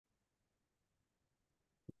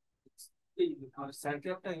So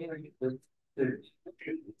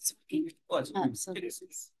this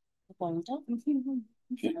is the pointer,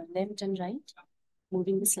 left and right,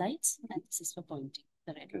 moving the slides, and this is for pointing,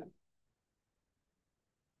 the red one.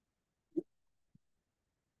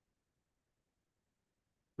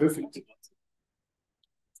 Perfect.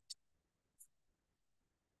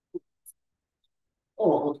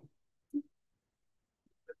 Oh, okay.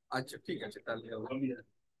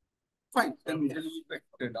 Fine, then we back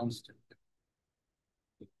downstairs.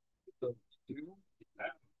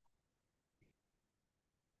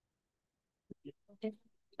 Okay.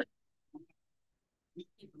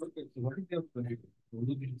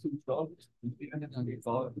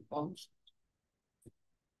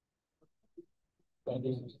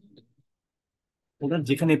 ওনার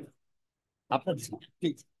যেখানে আপনার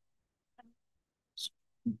please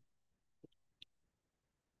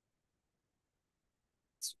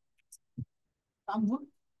काम हो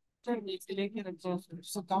चाहे लेके रख जाओ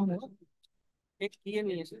सब काम हो एक किए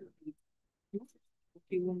नहीं है सर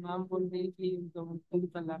कि वो नाम बोल रहे कि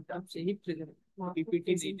उनका लैपटॉप से ही प्रेजेंट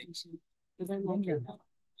पीपीटी नहीं देखी तो फिर वो क्या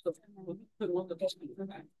तो फिर वो तो कैसे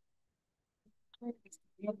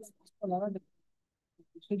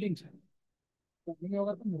शूटिंग है तो नहीं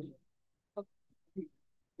होगा तो नहीं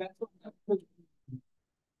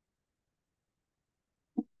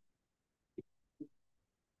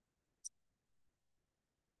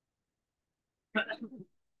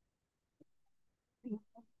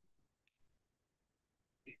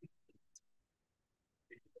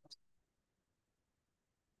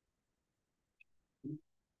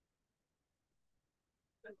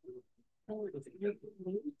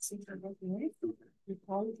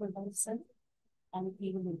And we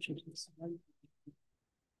will introduce.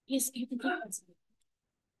 Yes, you can do that.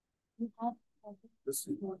 You have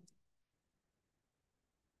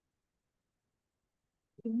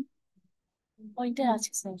pointer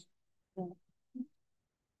আছে sir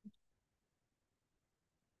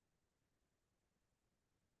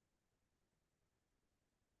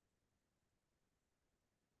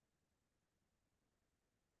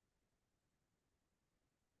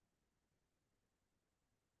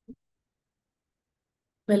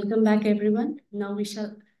Welcome back, everyone. Now we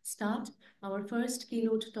shall start our first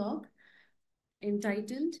keynote talk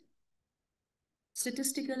entitled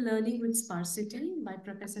Statistical Learning with Sparsity by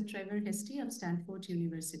Professor Trevor Hastie of Stanford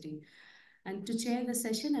University. And to chair the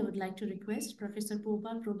session, I would like to request Professor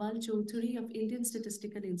Poba Probal Choudhury of Indian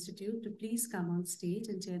Statistical Institute to please come on stage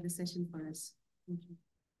and chair the session for us. Thank you.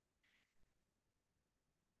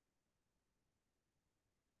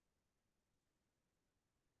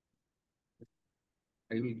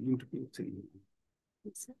 I will introduce you.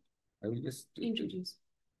 Yes, sir. I will just Introduce.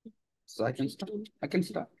 So I can start. I can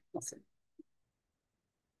start. Yes, sir.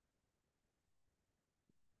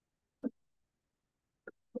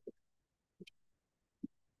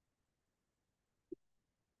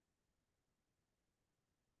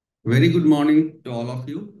 Very good morning to all of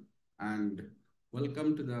you, and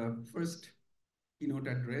welcome to the first keynote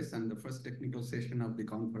address and the first technical session of the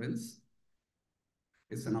conference.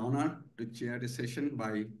 It's an honor to chair the session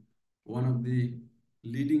by one of the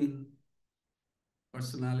leading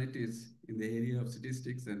personalities in the area of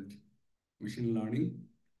statistics and machine learning.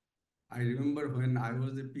 I remember when I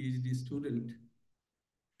was a PhD student,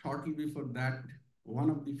 shortly before that, one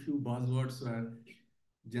of the few buzzwords were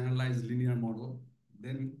generalized linear model.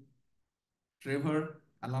 Then Trevor,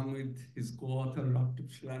 along with his co-author Dr.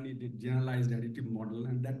 Shilani, did generalized additive model,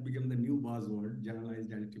 and that became the new buzzword,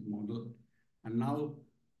 generalized additive model. And now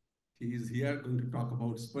he is here going to talk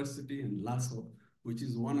about sparsity and lasso, which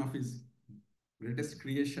is one of his greatest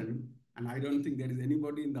creation. And I don't think there is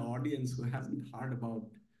anybody in the audience who hasn't heard about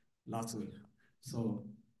lasso. So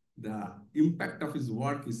the impact of his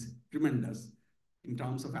work is tremendous in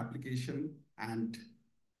terms of application and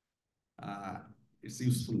its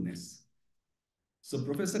usefulness. So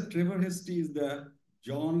Professor Trevor Hastie is the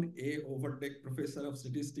John A. Overdeck Professor of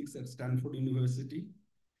Statistics at Stanford University.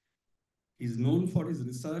 He's known for his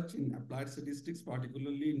research in applied statistics,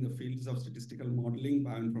 particularly in the fields of statistical modeling,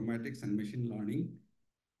 bioinformatics, and machine learning.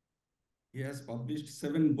 He has published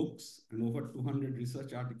 7 books and over 200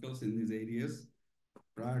 research articles in these areas.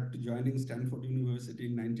 Prior to joining Stanford University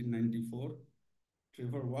in 1994,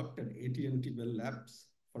 Trevor worked at AT&T Bell Labs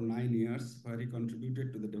for 9 years, where he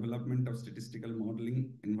contributed to the development of statistical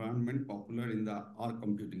modeling environment popular in the R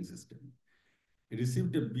computing system. He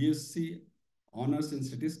received a BSc honors in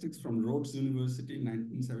statistics from Rhodes University in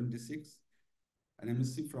 1976, an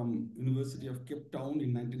MSc from University of Cape Town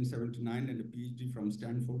in 1979, and a PhD from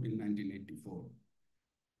Stanford in 1984.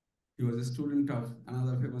 He was a student of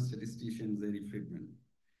another famous statistician, Jerry Friedman.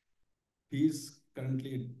 He is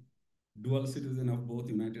currently a dual citizen of both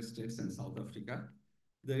United States and South Africa.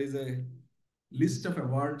 There is a list of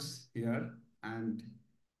awards here, and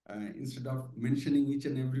instead of mentioning each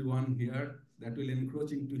and every one here, that will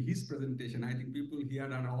encroach into his presentation. I think people here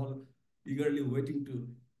are all eagerly waiting to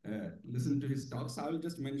listen to his talks. I will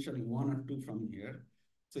just mention one or two from here.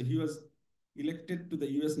 So he was elected to the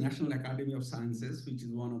US National Academy of Sciences, which is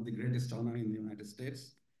one of the greatest honor in the United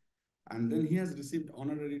States. And then he has received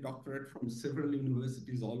honorary doctorate from several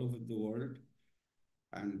universities all over the world.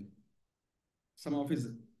 And some of his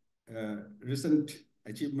recent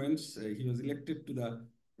achievements, he was elected to the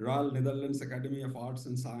Royal Netherlands Academy of Arts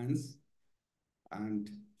and Science, and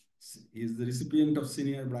he is the recipient of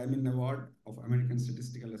Senior Bryman Award of American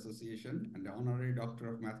Statistical Association and the Honorary Doctor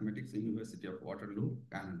of Mathematics, University of Waterloo,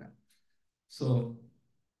 Canada. So,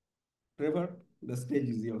 Trevor, the stage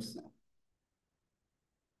is yours now.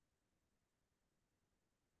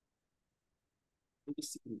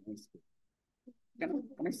 Can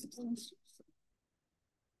I sit down?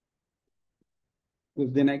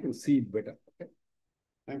 Because then I can see it better. Okay.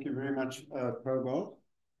 Thank you very much, Prabal,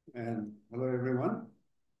 and hello everyone.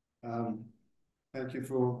 Thank you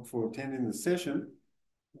for attending the session.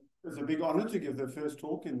 It's a big honor to give the first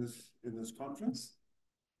talk in this conference,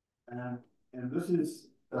 and this is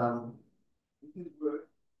work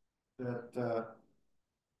that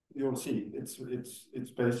you'll see.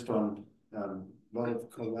 It's based on a lot of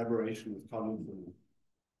collaboration with colleagues.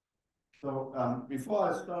 So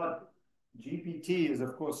before I start, GPT is,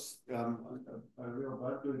 of course, a real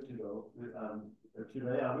buzzword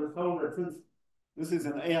today. I was told that since this is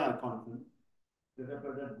an AI conference, that if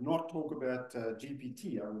I did not talk about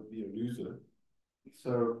GPT, I would be a loser.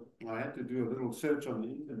 So I had to do a little search on the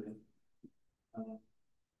internet.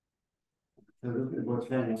 So this is what's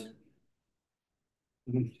changed.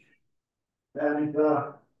 And,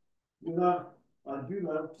 you know, I do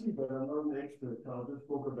love tea, but I'm not an expert, so I'll just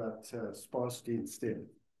talk about sparsity instead.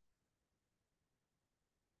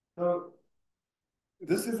 So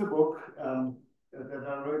this is a book that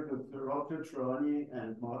I wrote with Rob Tibshirani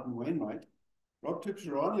and Martin Wainwright. Rob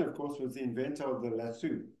Tibshirani, of course, was the inventor of the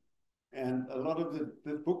lasso. And a lot of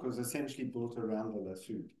this book was essentially built around the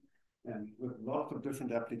lasso and with lots of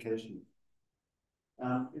different applications.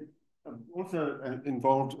 It also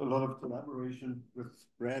involved a lot of collaboration with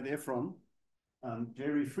Brad Efron,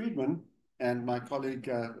 Jerry Friedman, and my colleague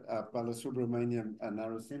Balasubramaniam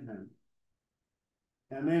Narasimhan.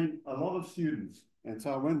 And then a lot of students, and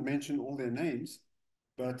so I won't mention all their names,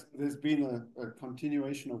 but there's been a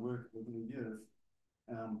continuation of work over the years.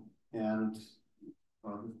 And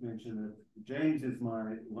I'll just mention that James is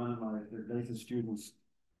one of my latest students,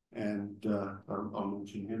 and I'll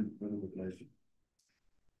mention him a little bit later.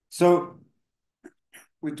 So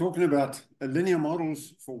we're talking about linear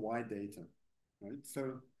models for wide data, right?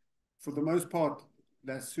 So for the most part,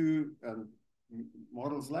 lasso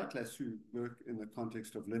models like lasso work in the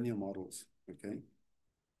context of linear models, okay?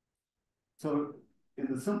 So in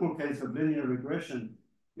the simple case of linear regression,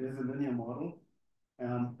 there's a linear model,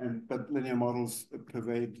 but linear models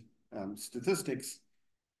pervade statistics.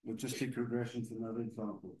 Logistic regression is another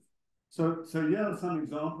example. So here are some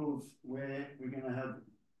examples where we're going to have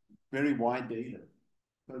very wide data.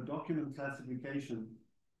 So document classification,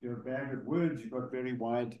 you're a bag of words, you've got very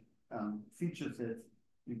wide feature sets.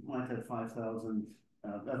 You might have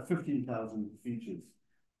 15,000 features.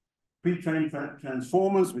 Pre-trained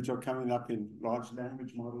transformers, which are coming up in large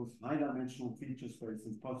language models, high-dimensional feature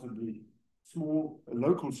spaces, possibly small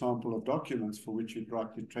local sample of documents for which you'd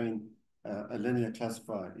like to train a linear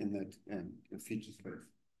classifier in that feature space.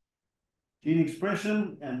 Gene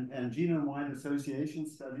expression and genome-wide association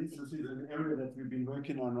studies. This is an area that we've been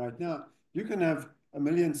working on right now. You can have 1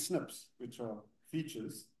 million SNPs, which are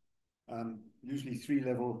features, usually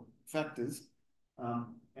 3-level factors,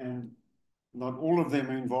 and not all of them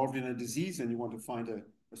are involved in a disease, and you want to find a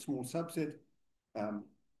small subset.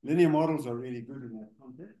 Linear models are really good in that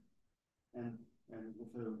context, and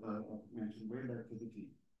also mentioned web activity.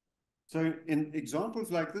 So in examples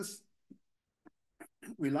like this,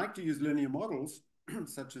 we like to use linear models,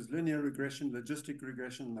 such as linear regression, logistic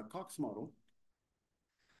regression, and the Cox model.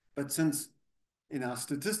 But since in our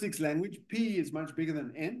statistics language, P is much bigger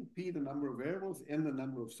than N, P the number of variables, N the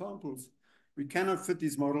number of samples, we cannot fit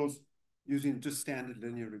these models using just standard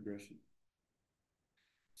linear regression.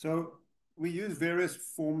 So we use various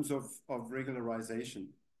forms of regularization.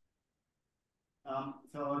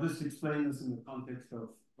 So I'll just explain this in the context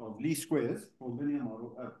of least squares for linear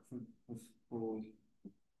model, for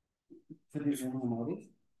fitting linear models.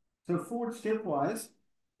 So forward stepwise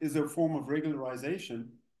is a form of regularization.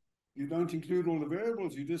 You don't include all the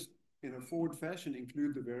variables, you just in a forward fashion,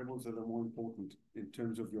 include the variables that are more important in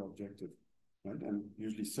terms of your objective, right? And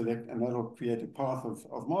usually select, and that'll create a path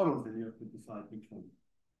of models, and you have to decide which one.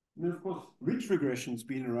 And then, of course, ridge regression's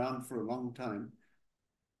been around for a long time.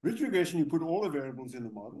 Ridge regression, you put all the variables in the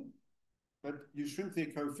model, but you shrink their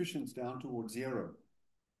coefficients down towards 0.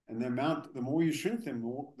 And the more you shrink them,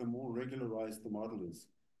 the more regularized the model is.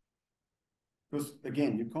 Because,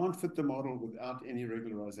 again, you can't fit the model without any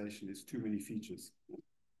regularization. There's too many features.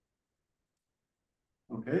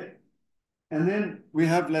 Okay. And then we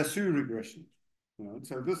have lasso regression.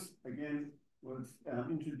 So this, again, was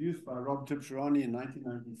introduced by Rob Tibshirani in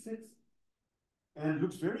 1996. And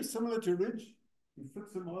looks very similar to ridge. You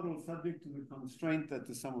fix a model subject to the constraint that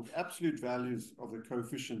the sum of absolute values of the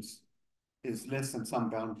coefficients is less than some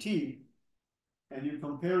bound t, and you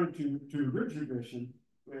compare it to ridge regression,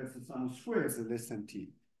 whereas the sum of squares are less than t.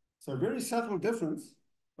 So a very subtle difference,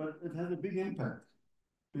 but it has a big impact,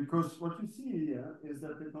 because what you see here is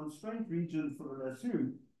that the constraint region for the lasso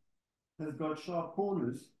has got sharp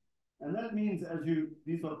corners, and that means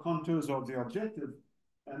these are contours of the objective,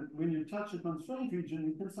 and when you touch a constraint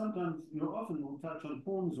region, you often will touch on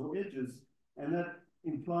corners or edges, and that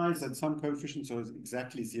implies that some coefficients are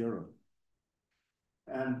exactly 0.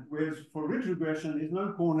 And whereas for ridge regression, there's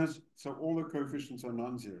no corners, so all the coefficients are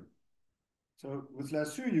non-zero. So with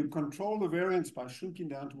lasso, you control the variance by shrinking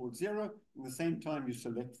down towards 0. At the same time, you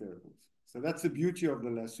select variables. So that's the beauty of the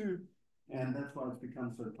lasso, and that's why it's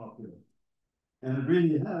become so popular. And it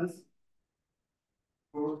really has.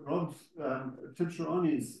 For Rob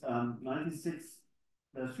Tibshirani's 96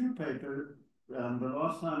 lasso paper, the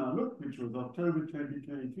last time I looked, which was October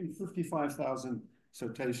 2023, 55,000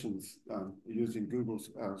 citations using Google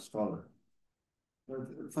Scholar.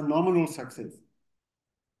 Phenomenal success.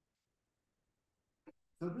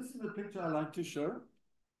 So this is a picture I like to show.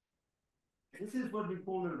 This is what we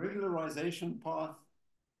call a regularization path,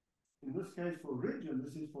 in this case for ridge, and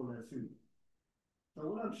this is for lasso. So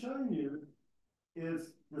what I'm showing you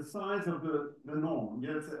is the size of the norm.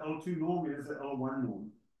 Here's the L2 norm, here's the L1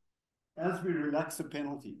 norm. As we relax the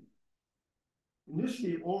penalty.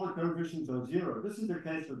 Initially, all the coefficients are 0. This is the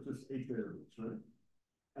case of just 8 variables,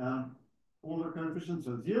 right? All the coefficients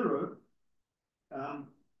are 0.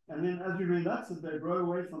 And then as you relax it, they grow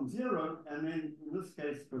away from 0. And then in this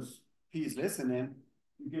case, because p is less than n,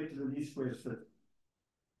 you get to the least squares fit.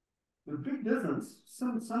 The big difference,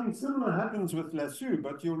 something similar happens with lasso,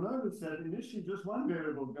 but you'll notice that initially just one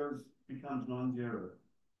variable becomes non-zero.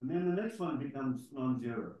 And then the next one becomes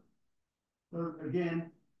non-zero. So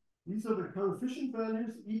again, these are the coefficient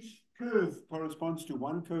values. Each curve corresponds to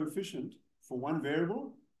one coefficient for one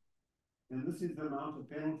variable. And this is the amount of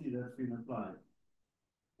penalty that's been applied.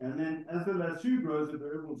 And then as the lasso grows, the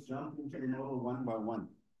variables jump into the model one by one.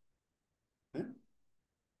 Okay?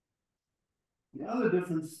 The other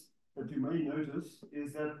difference that you may notice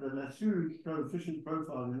is that the lasso coefficient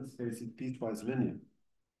profile in this case is piecewise linear.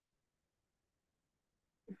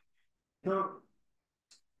 So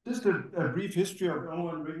just a brief history of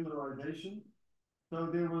L1 regularization. So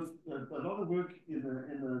there was a lot of work in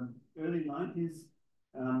the early 90s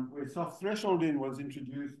where soft thresholding was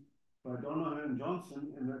introduced by Donoghue and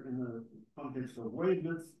Johnson in the context of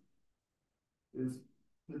wavelets. Is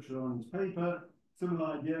Tibshirani's paper.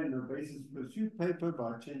 Similar idea in the basis pursuit paper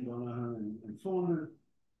by Chen, Donoghue, and Saunders.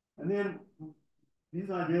 And then these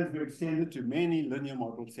ideas were extended to many linear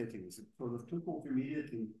model settings. It sort of took off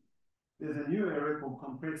immediately. There's a new area called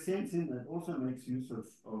compressed sensing that also makes use of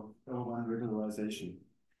L1 regularization.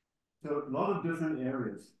 So a lot of different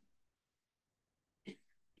areas.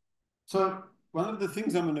 So one of the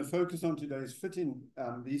things I'm going to focus on today is fitting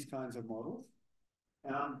these kinds of models.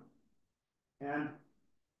 And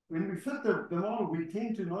when we fit the model, we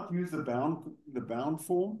tend to not use the bound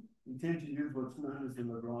form. We tend to use what's known as the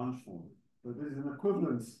Lagrange form. So there's an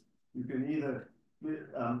equivalence. You can either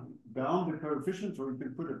bound the coefficients, or you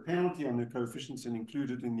can put a penalty on the coefficients and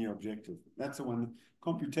include it in the objective. That's the one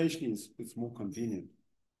computationally it's more convenient.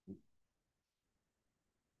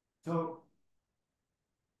 So,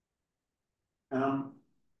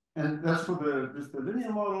 and that's for just the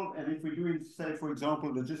linear model. And if we're doing, say, for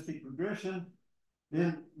example, logistic regression,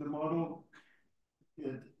 then the model,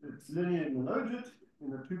 it's linear in the logit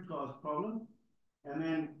in the two-class problem. And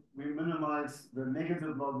then we minimize the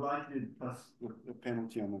negative log likelihood plus the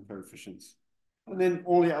penalty on the coefficients. And then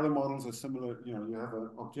all the other models are similar. You know, you have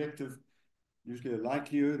an objective, usually a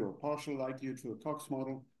likelihood or partial likelihood for the Cox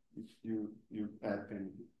model. You add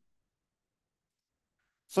penalty.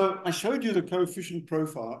 So I showed you the coefficient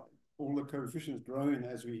profile, all the coefficients growing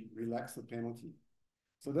as we relax the penalty.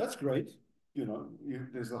 So that's great. You know,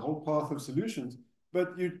 there's a whole path of solutions.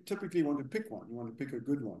 but you typically want to pick one. You want to pick a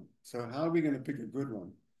good one. So how are we going to pick a good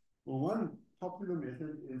one? Well, one popular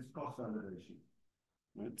method is cross-validation,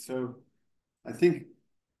 right? So I think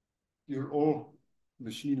you're all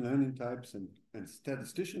machine learning types and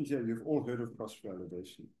statisticians here, you've all heard of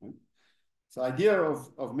cross-validation, right? It's the idea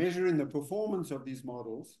of measuring the performance of these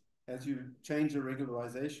models as you change the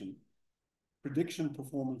regularization, prediction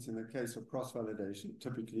performance in the case of cross-validation,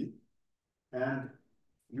 typically. And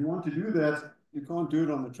you want to do that, you can't do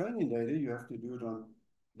it on the training data, you have to do it on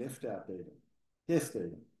left-out data, test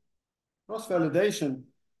data. Cross-validation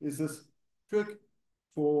is this trick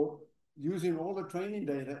for using all the training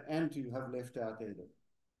data and to have left-out data.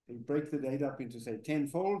 You break the data up into, say, 10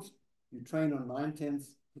 folds, you train on 9/10,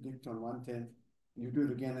 predict on 1/10, and you do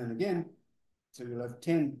it again and again. So you'll have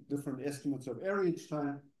 10 different estimates of error each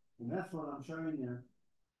time, and that's what I'm showing you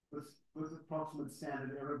with approximate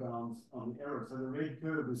standard error bounds on the error. So the red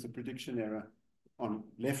curve is the prediction error on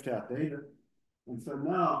left-out data. And so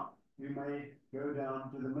now you may go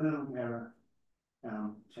down to the minimum error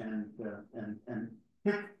and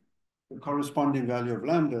pick the corresponding value of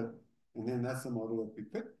lambda, and then that's the model that we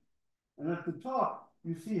pick. And at the top,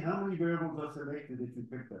 you see how many variables are selected if you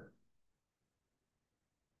pick that.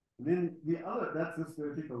 And then the other, that's this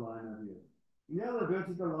vertical line over here. The other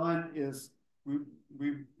vertical line is we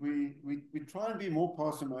try and be more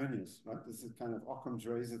parsimonious, right? This is kind of Occam's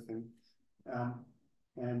razor thing. I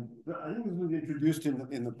think this was introduced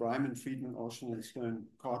in the Bryman, Friedman, Ocean, and Stone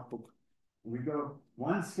card book. We go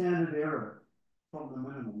one standard error from the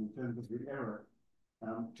minimum in terms of the error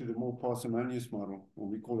to the more parsimonious model, and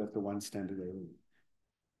we call that the one standard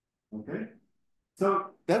error. Okay?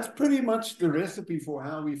 So that's pretty much the recipe for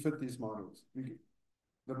how we fit these models.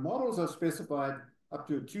 The models are specified up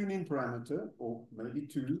to a tuning parameter, or maybe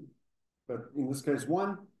two, but in this case,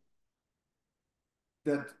 one,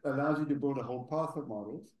 that allows you to build a whole path of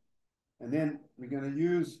models. And then we're going to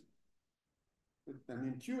use an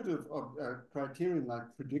intuitive criterion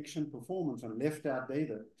like prediction performance on left-out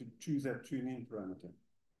data to choose that tuning parameter.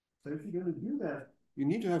 So if you're going to do that, you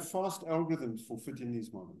need to have fast algorithms for fitting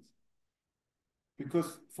these models.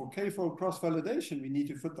 Because for k-fold cross-validation, we need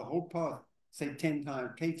to fit the whole path, say 10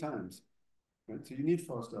 times, k times. Right? So you need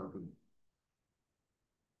fast algorithms.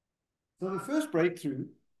 So the first breakthrough,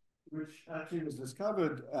 which actually was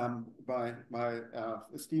discovered by my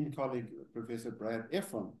esteemed colleague, Professor Brad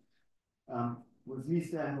Efron, was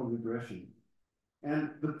least angle regression.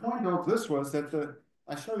 And the point of this was that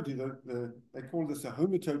I showed you they call this a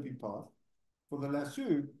homotopy path. For the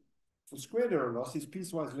lasso, for squared error loss, is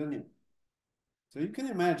piecewise linear. So you can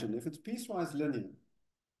imagine if it's piecewise linear,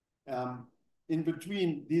 in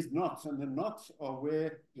between these knots, and the knots are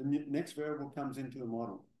where the next variable comes into the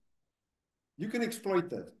model. You can exploit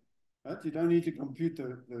that. Right? You don't need to compute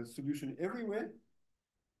the solution everywhere.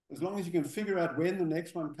 As long as you can figure out when the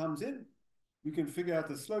next one comes in, you can figure out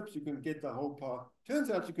the slopes, you can get the whole path. Turns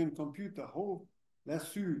out you can compute the whole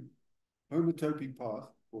lasso homotopy path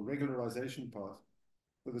or regularization path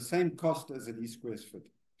for the same cost as a least squares fit.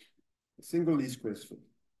 A single least squares fit.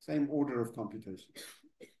 Same order of computation.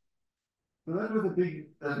 So that was a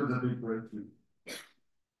big breakthrough.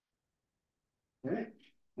 Okay?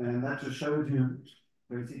 And that just shows you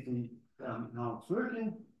basically how it's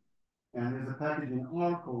working. And there's a package in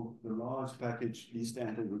R called the large package, least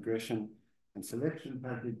anti-regression and selection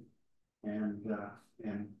package, and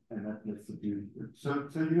that lets it do. So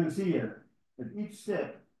you can see here at each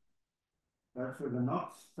step, that's where the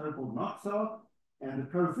knots, so-called knots are, and the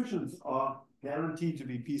coefficients are guaranteed to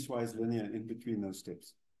be piecewise linear in between those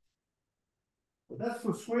steps. But that's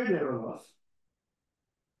for squared error loss.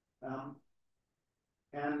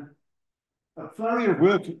 And a flurry of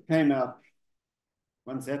work came out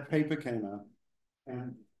once that paper came out,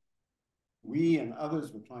 and we and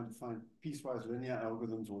others were trying to find piecewise linear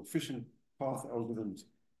algorithms or efficient path algorithms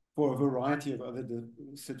for a variety of other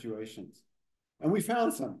situations. And we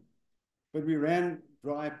found some, but we ran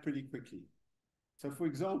dry pretty quickly. So for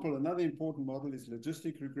example, another important model is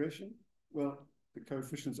logistic regression. Well, the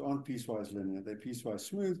coefficients aren't piecewise linear, they're piecewise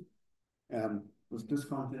smooth, with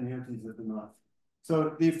discontinuities at the knots.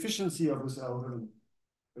 So the efficiency of this algorithm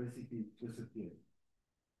basically disappeared.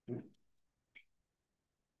 Okay.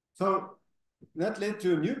 So that led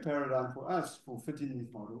to a new paradigm for us for fitting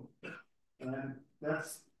these models. And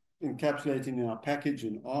that's encapsulated in our package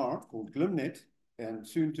in R called GlimNet, and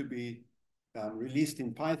soon to be released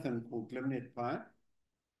in Python called GlimNet Py.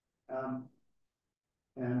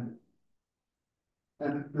 And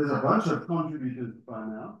there's a bunch of contributors by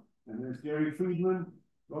now. And there's Gary Friedman,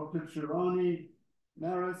 Dr. Shirani,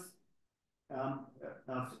 Maris,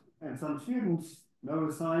 and some students,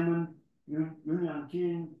 Noah Simon, Yunyan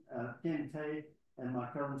Ken Tay, and my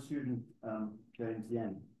current student, James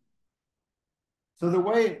Yang. So the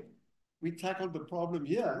way we tackled the problem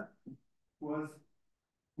here was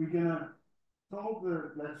we're going to solve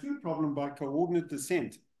the lasso problem by coordinate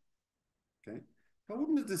descent. Okay,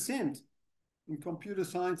 coordinate descent in computer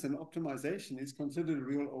science and optimization is considered a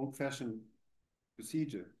real old-fashioned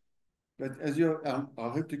procedure. But as I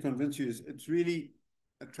hope to convince you, it's really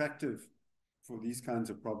attractive for these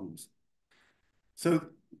kinds of problems.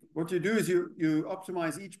 So what you do is you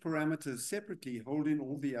optimize each parameter separately, holding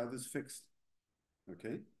all the others fixed.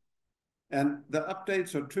 Okay, and the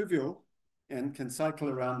updates are trivial and can cycle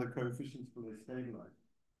around the coefficients till they stabilize.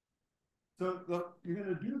 So you're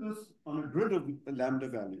going to do this on a grid of lambda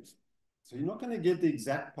values. So you're not going to get the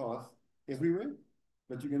exact path everywhere,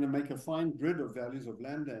 but you're going to make a fine grid of values of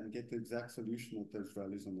lambda and get the exact solution of those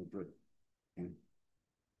values on the grid. Okay.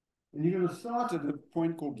 And you're going to start at a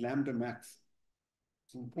point called lambda max.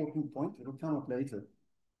 It's an important point. It'll come up later.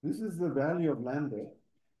 This is the value of lambda.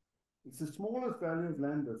 It's the smallest value of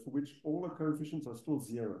lambda for which all the coefficients are still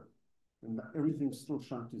 0. And everything's still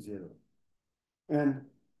shrunk to 0. And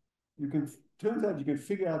turns out you can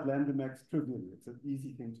figure out lambda max trivially. It's an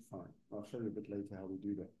easy thing to find. I'll show you a bit later how we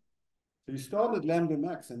do that. So you start at lambda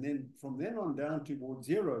max, and then from then on down towards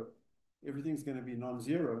 0, everything's going to be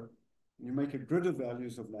non-zero. You make a grid of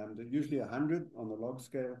values of lambda, usually 100 on the log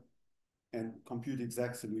scale, and compute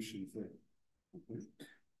exact solutions there. Okay.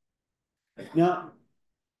 Now,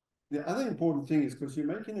 the other important thing is because you're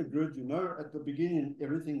making a grid, you know at the beginning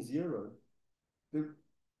everything's 0.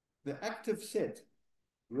 The active set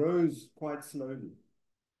grows quite slowly.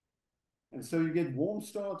 And so you get warm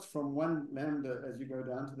starts from one lambda as you go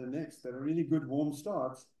down to the next that are really good warm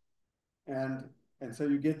starts. And so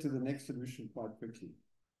you get to the next solution quite quickly.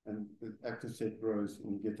 And the active set grows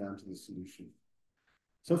and you get down to the solution.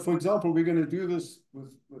 So for example, we're going to do this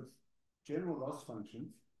with general loss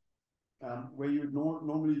functions, where you would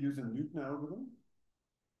normally use a Newton algorithm.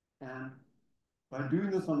 And by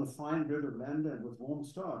doing this on a fine grid of lambda and with warm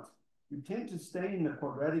starts, you tend to stay in the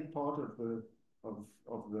quadratic part of the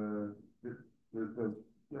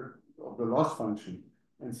loss function.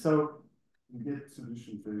 And so you get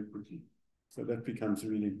solutions very quickly. So that becomes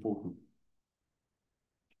really important.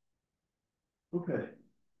 Okay.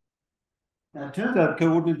 Now it turns out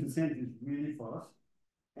coordinate descent is really fast,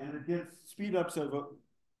 and it gets speed ups over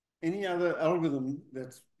any other algorithm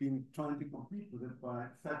that's been trying to compete with it by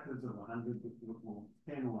factors of 100 or more,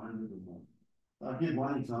 10 or 100 or more. I'll give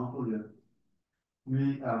one example here.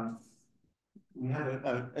 We had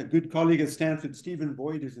a good colleague at Stanford, Stephen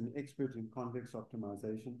Boyd, is an expert in convex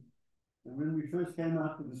optimization. And when we first came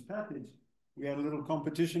out with this package, we had a little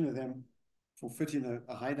competition with them for fitting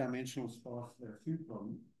a high-dimensional sparse food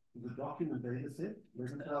problem. It was a document data set,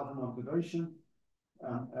 11,000 observations,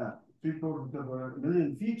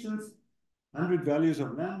 750,000 features, 100 values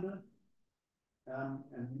of lambda,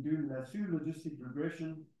 and we do lasso logistic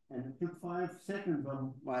regression, and it took 5 seconds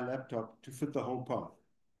on my laptop to fit the whole path.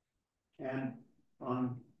 And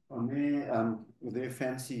on their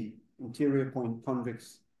fancy interior point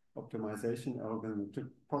convex optimization algorithm, it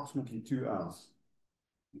took approximately 2 hours.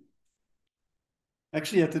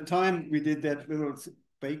 Actually, at the time we did that little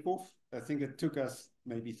bake-off, I think it took us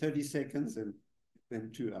maybe 30 seconds and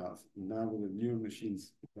then 2 hours. And now with the newer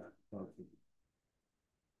machines.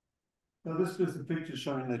 So this is a picture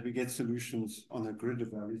showing that we get solutions on a grid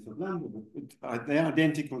of values of lambda. They're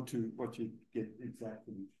identical to what you get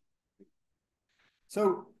exactly.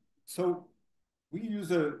 So we use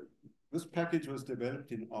this package was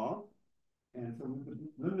developed in R. And so the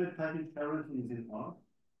limit package currently is in R.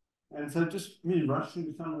 And so just me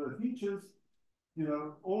rushing some of the features, you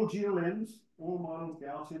know, all GLMs, all models,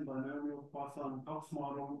 Gaussian, binomial, Poisson, Cox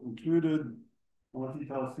model included,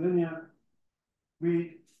 multitask linear.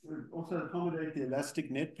 We also accommodate the elastic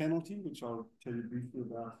net penalty, which I'll tell you briefly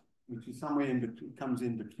about, which is somewhere in between, comes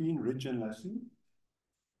in between ridge and lasso,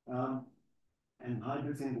 and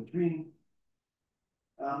hybrids in between.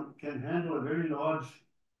 Can handle a very large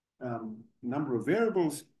number of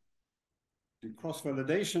variables, do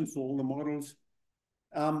cross-validation for all the models.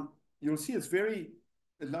 You'll see it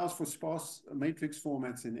allows for sparse matrix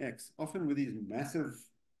formats in X, often with these massive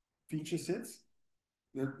feature sets.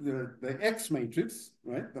 The X matrix,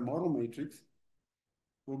 right, the model matrix,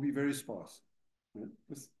 will be very sparse. Right?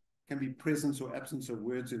 This can be presence or absence of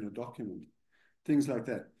words in a document, things like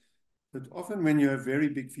that. But often when you have very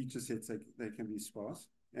big feature sets, they can be sparse,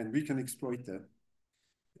 and we can exploit that.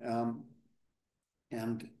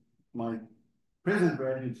 And my present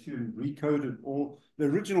graduate student recoded the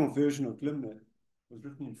original version of Glimmer was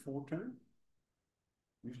written in Fortran.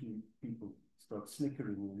 Usually people start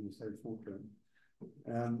snickering when you say Fortran.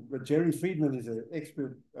 But Jerry Friedman is an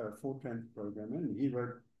expert Fortran programmer, and he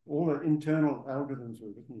wrote all the internal algorithms were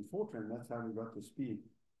written in Fortran. That's how we got the speed.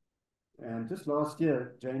 And just last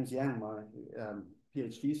year, James Yang, my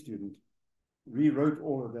PhD student, rewrote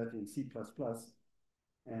all of that in C++,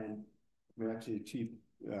 and we actually achieved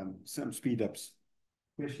some speed ups,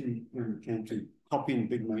 especially when it came to copying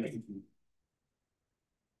big matrices.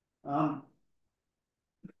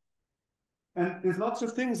 And there's lots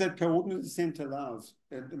of things that coordinate descent allows.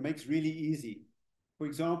 It makes really easy. For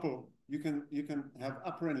example, you can have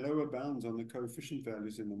upper and lower bounds on the coefficient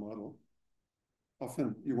values in the model.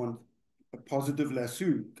 Often you want a positive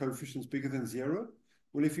lasso, coefficients bigger than 0.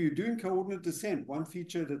 Well, if you're doing coordinate descent, one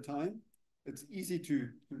feature at a time, it's easy to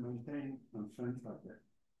maintain constraints like that.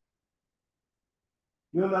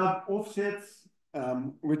 You allow offsets,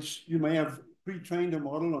 which you may have pre-trained a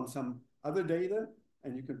model on some other data,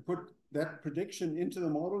 and you can put that prediction into the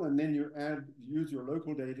model, and then you use your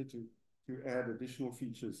local data to add additional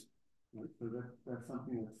features. Right? So that's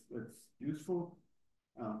something that's useful.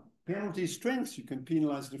 Penalty strengths, you can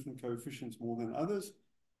penalize different coefficients more than others.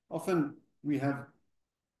 Often we have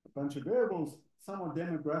a bunch of variables, some are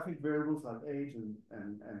demographic variables like age and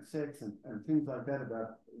sex and things like that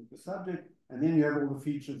about the subject, and then you have all the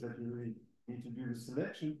features that you really need to do the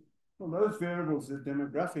selection. Well, those variables, the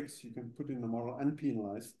demographics, you can put in the model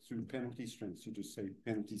unpenalized through penalty strengths. You just say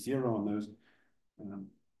penalty 0 on those.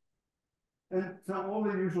 And so all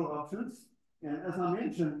the usual options. And as I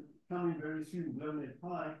mentioned, coming very soon, GloNet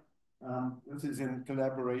Pi. This is in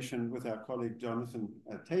collaboration with our colleague Jonathan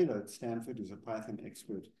Taylor at Stanford, who's a Python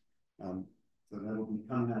expert. So that will be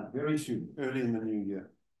coming out very soon, early in the new year.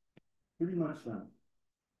 Pretty much done.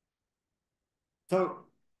 So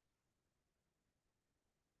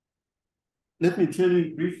let me tell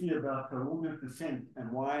you briefly about coordinate descent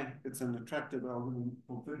and why it's an attractive algorithm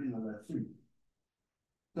for fitting of that suit.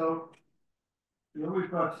 So here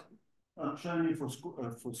we've got, I'm showing you for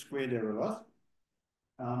squared error loss.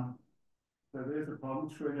 So there's the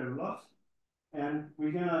problem, squared error loss. And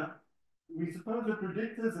we suppose the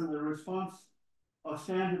predictors and the response are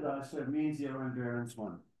standardized, so it means 0 and variance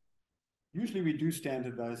 1. Usually we do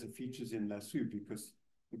standardize the features in lasso because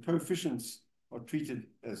the coefficients are treated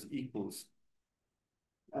as equals.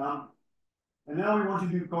 And now we want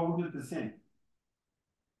to do coordinate descent.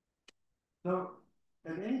 So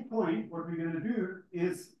at any point, what we're going to do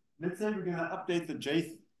is, let's say we're going to update the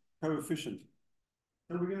jth coefficient.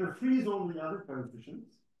 So we're going to freeze all the other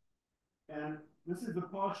coefficients. And this is the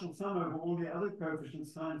partial sum over all the other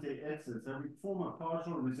coefficients times their x's. So we form a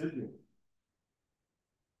partial residual.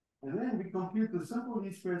 And then we compute the simple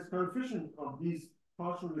least squares coefficient of these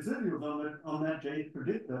partial residuals on that jth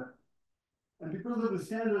predictor. And because of the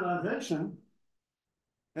standardization,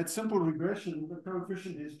 that simple regression, the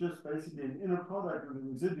coefficient is just basically an inner product of the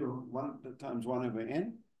residual 1 times 1 over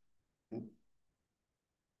n. Okay.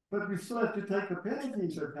 But we still have to take the penalty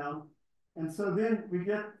into account. And so then we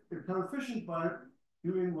get the coefficient by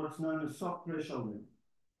doing what's known as soft thresholding.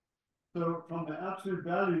 So from the absolute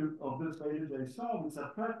value of this beta j star, we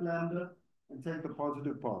subtract lambda and take the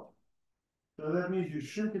positive part. So that means you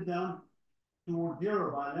shrink it down toward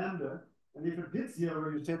 0 by lambda. And if it hits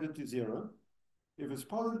 0, you set it to 0. If it's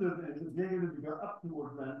positive and if it's negative, you go up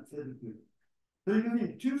towards lambda, set it to. So you can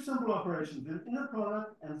need two simple operations, an inner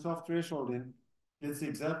product and soft thresholding. It's the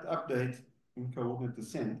exact update in coordinate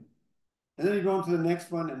descent. And then you go on to the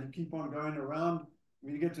next one and you keep on going around.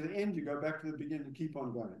 When you get to the end, you go back to the beginning and keep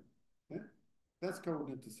on going. Okay? That's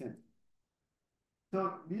coordinate descent.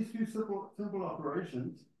 So these two simple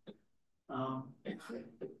operations, one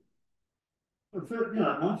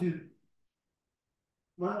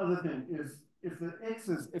other thing is if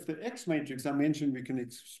the X matrix I mentioned we can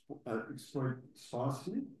exploit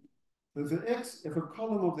sparsely. If a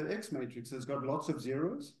column of the X matrix has got lots of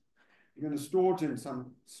zeros, you're going to store it in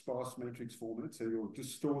some sparse matrix format. So you'll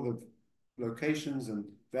just store the locations and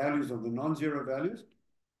values of the non-zero values.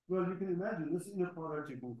 Well, you can imagine this inner product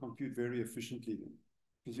you can compute very efficiently then,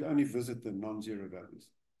 because you only visit the non-zero values.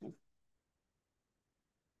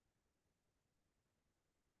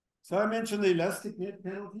 So I mentioned the elastic net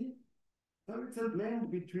penalty. So it's a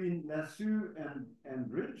blend between lasso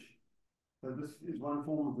and bridge. So this is one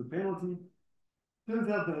form of the penalty. Turns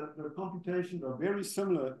out the computations are very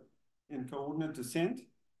similar in coordinate descent.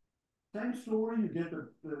 Same story, you get the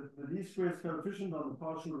least squares coefficient on the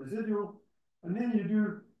partial residual, and then you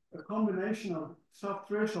do a combination of soft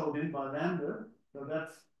thresholding by lambda. So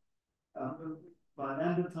that's by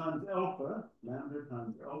lambda times alpha.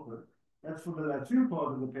 That's for the lasso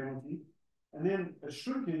part of the penalty. and then a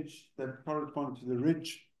shrinkage that corresponds to the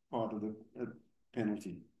ridge part of the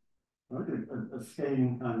penalty. Right? A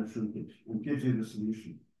scaling kind of shrinkage, and gives you the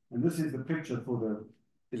solution. And this is the picture for the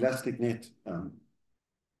elastic net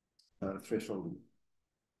thresholding.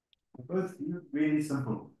 Both really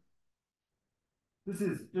simple. This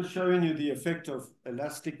is just showing you the effect of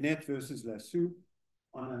elastic net versus lasso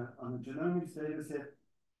on a genomics data set.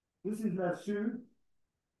 This is lasso,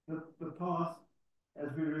 the path,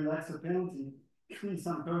 as we relax a penalty, see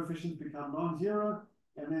some coefficients become non-zero,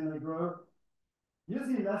 and then they grow. Here's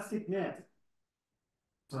the elastic net.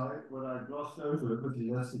 So what I glossed over with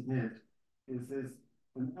the elastic net is there's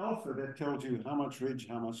an alpha that tells you how much ridge,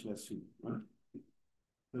 how much lasso, right?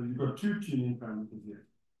 So you've got two tuning parameters here.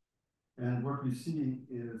 And what we see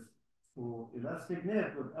is for elastic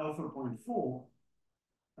net with alpha 0.4,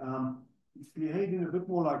 it's behaving a bit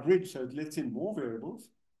more like ridge, so it lets in more variables,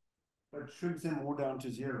 but shrinks them more down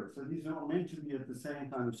to zero. So these are meant to be at the same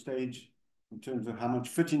kind of stage in terms of how much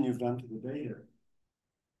fitting you've done to the data.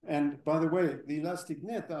 And by the way, the elastic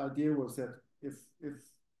net, the idea was that if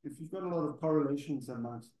you've got a lot of correlations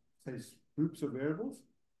amongst, say, groups of variables,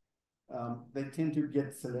 they tend to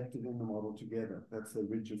get selected in the model together. That's the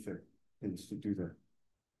ridge effect, tends to do that.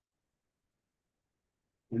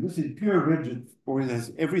 And this is pure ridge. It always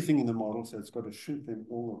has everything in the model, so it's got to shrink them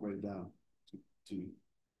all the way down to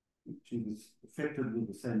achieve this effectively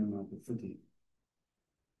the same amount of fitting.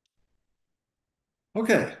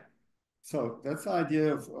 Okay, so that's the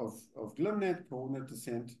idea of GLIMnet, coordinate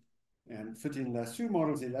descent, and fitting lasso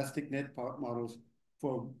models, elastic net models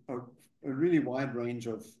for a really wide range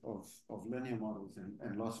of linear models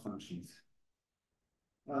and loss functions.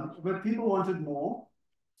 But people wanted more,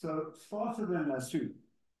 so it's faster than lasso.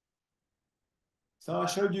 So I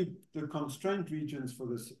showed you the constraint regions for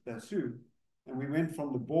this lasso, and we went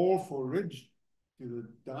from the ball for ridge to the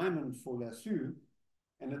diamond for lasso,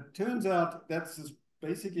 and it turns out that's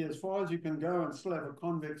basically as far as you can go and still have a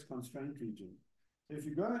convex constraint region. So if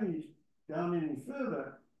you go down any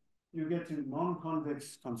further, you get to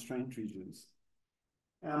non-convex constraint regions.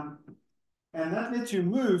 And that lets you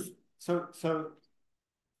move, so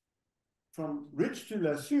from ridge to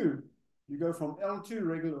lasso, you go from L2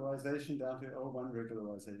 regularization down to L1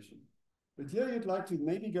 regularization. But here you'd like to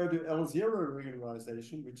maybe go to L0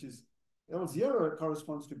 regularization, which is L0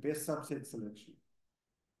 corresponds to best subset selection.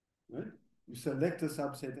 Right? You select a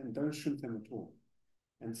subset and don't shrink them at all.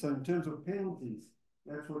 And so in terms of penalties,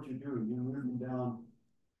 that's what you're doing. You're moving down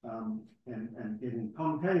and getting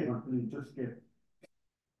concave until you just get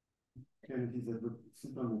penalties that would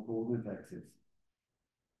sit on the coordinate axis.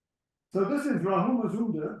 So this is Rahul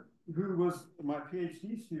Mazumdar, who was my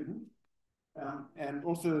PhD student, and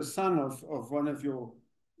also the son of one of your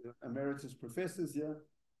emeritus professors here.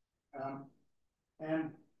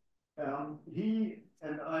 He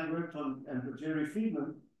and I worked on, and with Jerry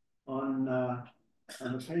Friedman, on a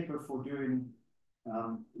paper for doing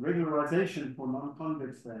regularization for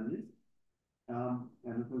non-convex values. And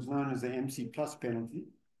it was known as the MC plus penalty.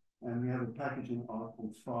 And we have a packaging art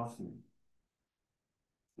called sparsing.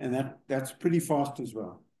 And that's pretty fast as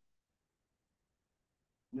well.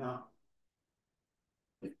 Now,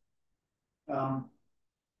 I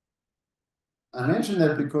mention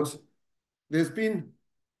that because there's been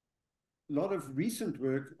a lot of recent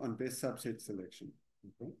work on best subset selection.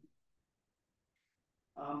 Okay.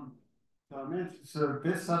 So I mentioned, so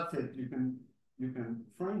best subset, you can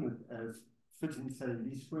frame it as fitting, say,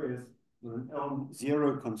 least squares with an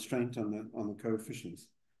L0 constraint on the coefficients.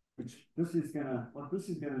 What this is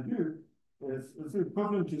gonna do is it's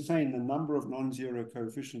equivalent to saying the number of non-zero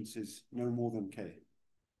coefficients is no more than K.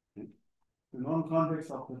 Okay. The non-convex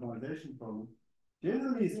optimization problem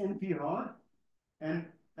generally is NP hard and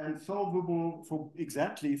solvable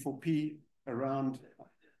exactly for P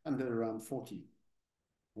under around 40.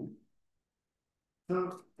 Okay.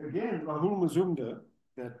 So again, Rahul Mazumdar,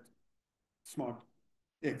 that smart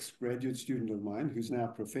ex-graduate student of mine, who's now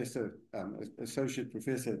professor, associate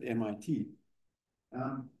professor at MIT,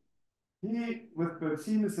 he, with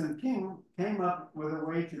Bertsimus and King, came up with a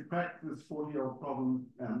way to crack this 40-year-old problem,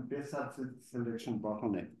 best subset selection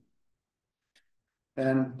bottleneck.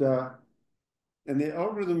 And the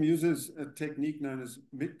algorithm uses a technique known as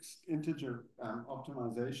mixed integer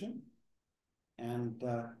optimization. And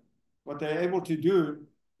what they're able to do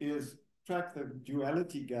is track the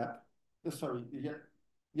duality gap. The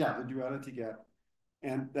duality gap.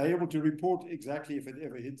 And they're able to report exactly if it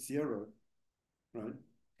ever hits zero, right?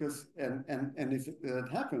 Because and if that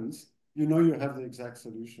happens, you know you have the exact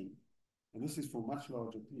solution. And this is for much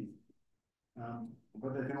larger P.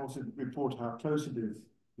 But they can also report how close it is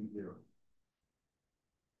to zero.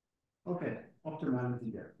 Okay,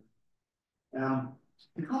 optimality gap.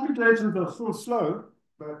 The computations are still slow,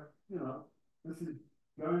 but this is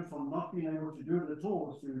going from not being able to do it at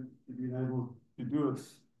all to being able to do it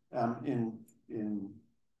in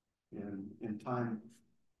time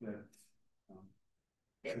that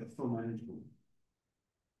it's still manageable.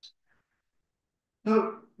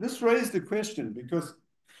 So this raised the question because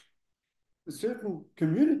a certain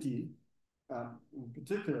community, in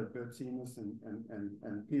particular Bert Seamus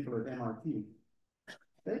and people at MIT,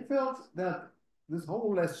 they felt that this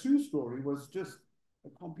whole lasso story was just a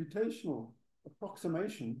computational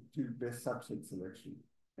approximation to best subset selection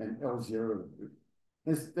and L0.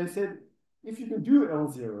 They said, if you can do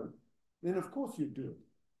L0, then of course you do it,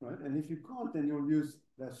 right? And if you can't, then you'll use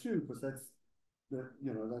lasso because that's the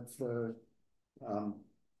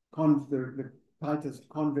tightest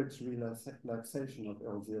convex relaxation of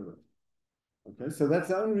L0. Okay, so that's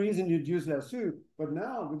the only reason you'd use lasso. But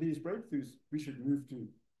now with these breakthroughs, we should move to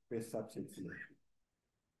best subset selection.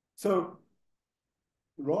 So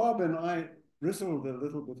Rob and I bristled a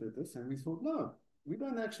little bit at this, and we thought, no, we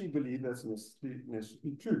don't actually believe that's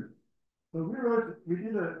necessarily true. So we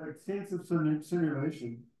did an extensive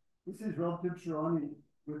simulation. This is Rob Tibshirani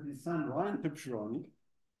with his son Ryan Tibshirani.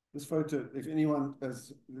 This photo, if anyone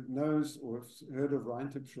knows or has heard of Ryan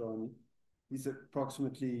Tibshirani, he's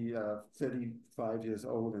approximately 35 years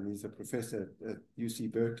old, and he's a professor at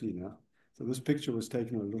UC Berkeley now. So this picture was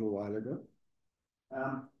taken a little while ago.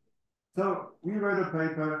 So we wrote a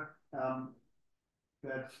paper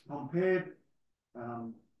that compared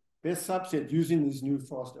best subset using these new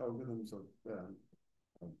fast algorithms of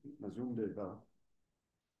Mazumde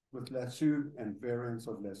with lasso and variants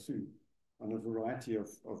of lasso on a variety of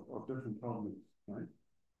different problems, right?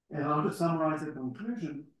 And I'll just summarize the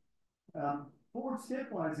conclusion. Forward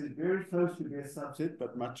stepwise is very close to best subset,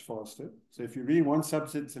 but much faster. So if you really want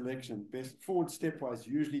subset selection, forward stepwise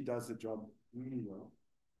usually does the job really well.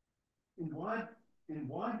 In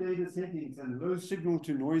wide data settings and low signal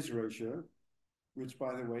to noise ratio, which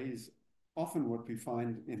by the way is often what we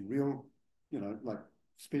find in real, like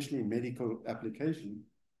especially in medical application,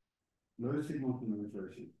 low signal to noise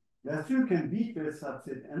ratio. Lasso can beat best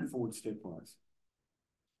subset and forward stepwise.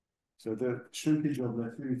 So the shrinkage of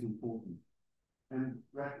lasso is important. And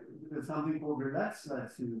there's something called relaxed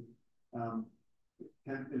lasso,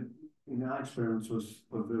 in our experience was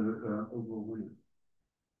the overall winner.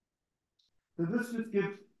 So this just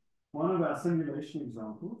gives one of our simulation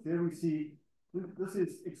examples. There we see, this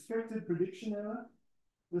is expected prediction error.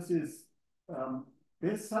 This is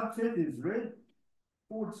best subset is red,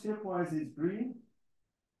 forward stepwise is green,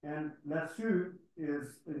 and lasso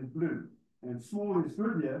is blue. And small is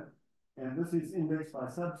good here, and this is indexed by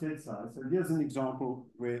subset size. So here's an example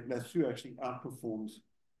where lasso actually outperforms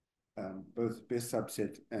both best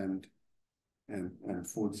subset and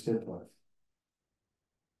forward stepwise.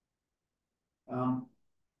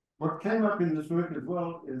 What came up in this work as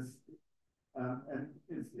well is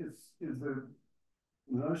the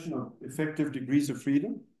notion of effective degrees of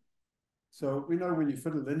freedom. So we know when you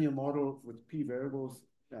fit a linear model with p variables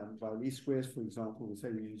by least squares, for example, we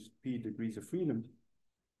say we use p degrees of freedom.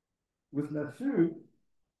 With lasso,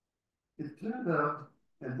 it turned out,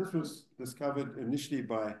 and this was discovered initially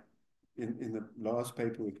in the last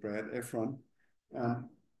paper with Brad Efron, that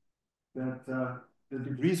the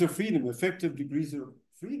degrees of freedom, effective degrees of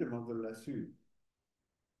freedom of the lasso,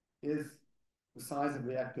 is the size of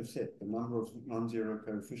the active set, the number of non-zero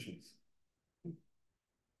coefficients,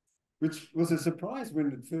 which was a surprise when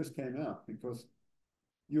it first came out, because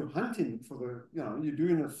you're hunting for you're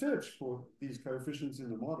doing a search for these coefficients in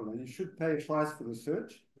the model, and you should pay a price for the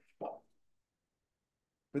search.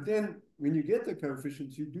 But then when you get the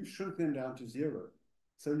coefficients, you do shrink them down to zero.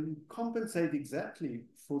 So you compensate exactly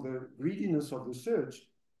for the greediness of the search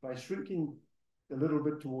by shrinking a little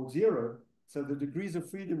bit towards zero. So the degrees of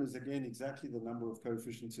freedom is again exactly the number of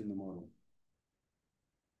coefficients in the model.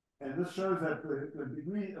 And this shows that the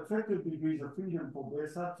effective degrees of freedom for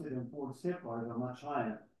best subset and forward stepwise are much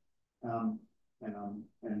higher than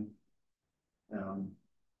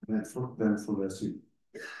for lasso.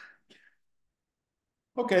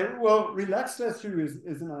 Okay, well, relaxed lasso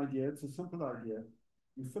is an idea. It's a simple idea.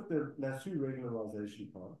 You fit the lasso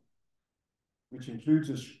regularization part, which includes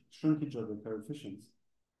a shrinkage of the coefficients.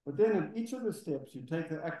 But then at each of the steps, you take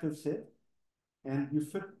the active set and you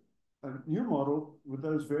fit a new model with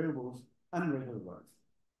those variables unregularized.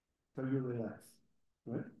 So you relax,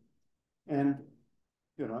 right? And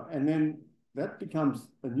and then that becomes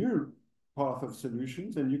a new path of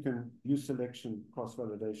solutions, and you can use selection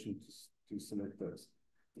cross-validation to select those.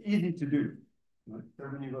 Easy to do. Right? So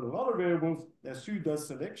when you've got a lot of variables, lasso does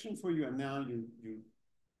selection for you, and now you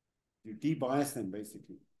debias them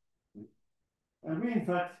basically. Right? And we in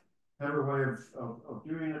fact have a way of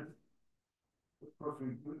doing it.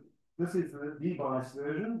 This is the debias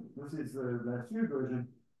version, this is the lasso version,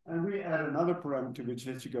 and we add another parameter which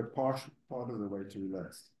lets you go part of the way to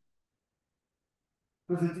relaxed.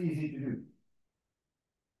 Because it's easy to do.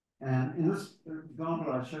 And in this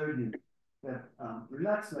example, I showed you that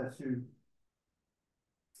relaxed lasso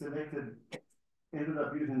selected, ended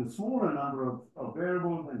up using a smaller number of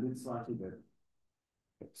variables and did slightly better.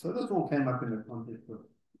 So this all came up in the context of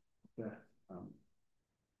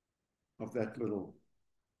that little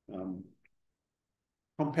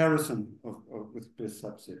comparison with best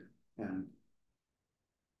subset. And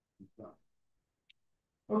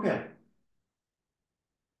okay.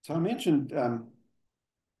 So I mentioned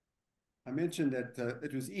that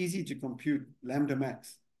it was easy to compute lambda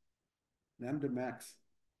max. Lambda max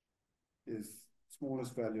is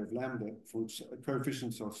smallest value of lambda, for which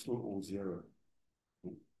coefficients are still all 0.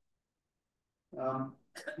 Well,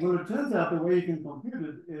 it turns out the way you can compute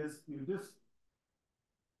it is you just,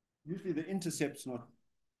 usually the intercept's not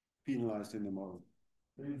penalized in the model.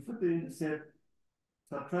 So you put the intercept,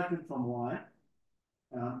 subtract it from y.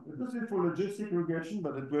 This is for logistic regression,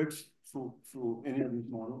 but it works for any of these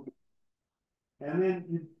models. And then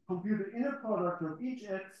you compute the inner product of each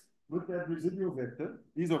x with that residual vector.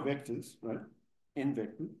 These are vectors, right? N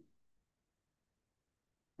vectors.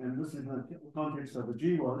 And this is in the context of a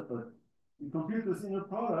GWAS, but you compute this inner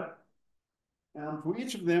product for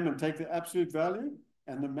each of them and take the absolute value,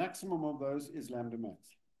 and the maximum of those is lambda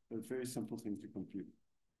max. So it's a very simple thing to compute.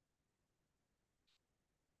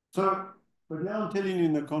 So, but now I'm telling you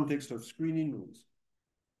in the context of screening rules.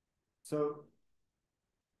 So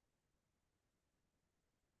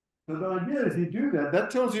the idea is you do that, that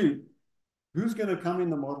tells you who's going to come in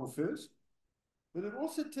the model first, but it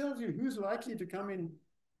also tells you who's likely to come in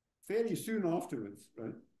fairly soon afterwards,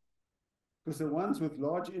 right? Because the ones with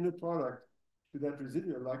large inner product to that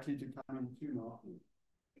residual are likely to come in soon afterwards.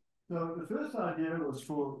 So the first idea was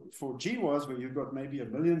for GWAS, where you've got maybe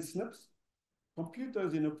 1 million SNPs, compute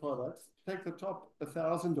those inner products, take the top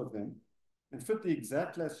 1,000 of them, and fit the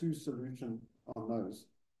exact lasso solution on those.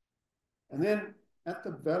 And then at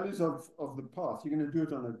the values of the path, you're going to do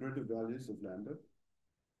it on a grid of values of lambda.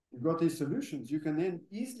 You've got these solutions. You can then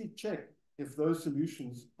easily check if those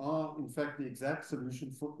solutions are, in fact, the exact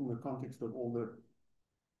solution in the context of all the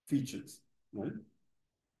features, right?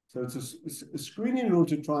 So it's a screening rule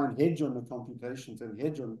to try and hedge on the computations and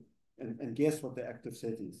hedge on and guess what the active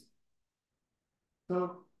set is.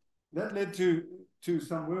 So that led to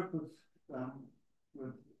some work with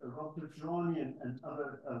Rob Ticciaroni and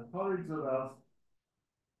other colleagues of ours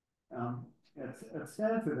at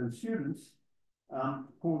Stanford and students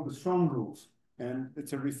called the strong rules. And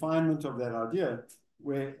it's a refinement of that idea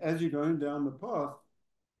where as you're going down the path,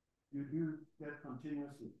 you do that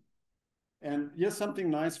continuously. And here's something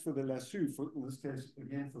nice for the lasso, in this case,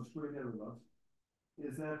 again, for squared error loss,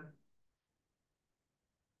 is that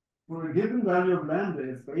for a given value of lambda,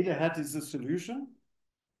 if beta hat is the solution,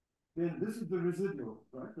 then this is the residual,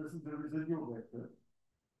 right? This is the residual vector.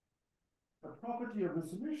 The property of the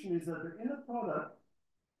solution is that the inner product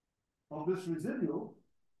of this residual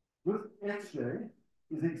with xj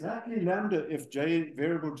is exactly lambda if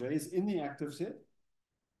variable j is in the active set,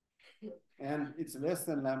 and it's less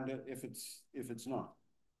than lambda if it's not.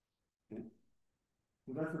 Okay?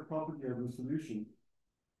 So that's the property of the solution.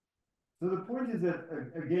 So the point is that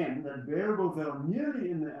again, that variables that are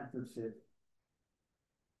nearly in the active set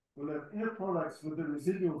will have inner products with the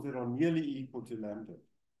residuals that are nearly equal to lambda.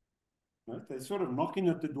 Right? They're sort of knocking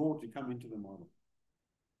at the door to come into the model.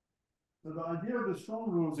 So the idea of the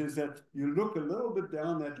strong rules is that you look a little bit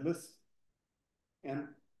down that list and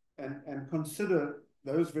consider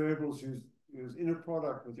those variables whose inner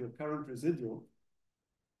product with your current residual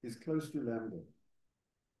is close to lambda.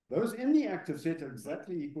 Those in the active set are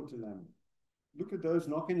exactly equal to lambda. Look at those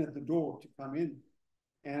knocking at the door to come in,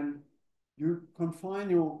 and you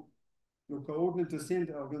confine your coordinate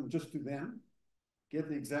descent algorithm just to them, get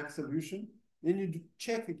the exact solution. Then you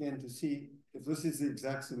check again to see if this is the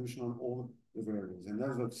exact solution on all the variables. And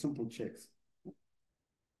those are simple checks.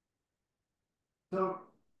 So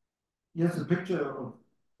here's a picture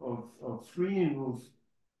of screening rules.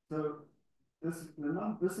 So this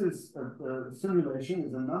is a simulation.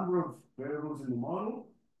 There's a number of variables in the model,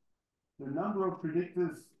 the number of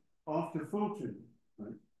predictors after filtering.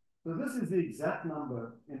 Right? So this is the exact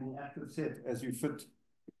number in the active set as you fit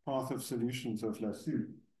path of solutions of lasso.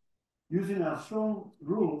 Using our strong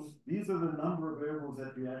rules, these are the number of variables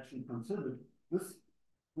that we actually considered this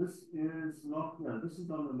is not, no, this is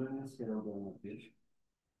on a linear scale going up here.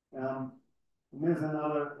 And there's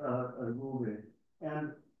another rule there.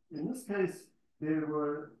 And in this case, there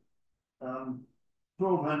were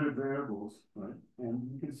 1,200 variables, right? And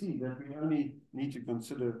you can see that we only need to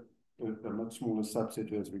consider a much smaller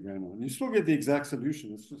subset as we're going on. You still get the exact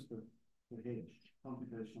solution. It's just the hedge,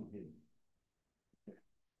 computational hedge. Okay.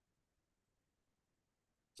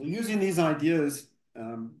 So using these ideas,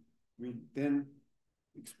 we then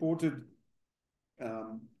exported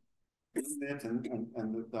that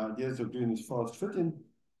and the ideas of doing this fast fitting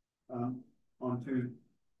onto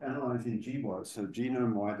analyzing GWAS, so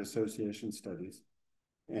genome-wide association studies.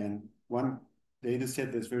 And one data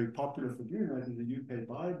set that's very popular for doing that is the UK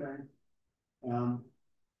Biobank.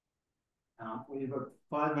 We've got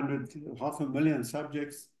 500,000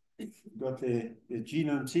 subjects, we've got their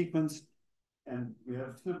genome sequence, and we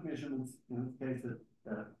have SNP measurements in this case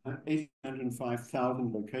at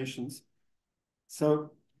 805,000 locations.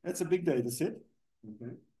 So that's a big data set,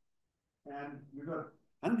 okay? And we've got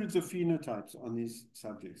hundreds of phenotypes on these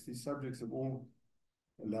subjects. These subjects have all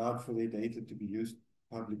allowed for their data to be used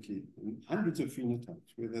publicly. And hundreds of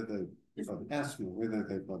phenotypes, whether they've got asthma, whether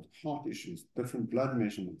they've got heart issues, different blood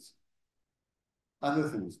measurements, other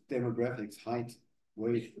things, demographics, height,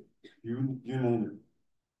 weight, you name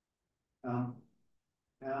it.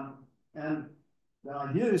 And the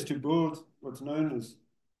idea is to build what's known as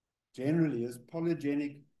generally as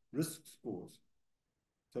polygenic risk scores.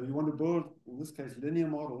 So you want to build, in this case, linear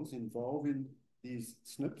models involving these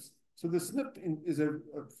SNPs. So the SNP is a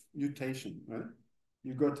mutation, right?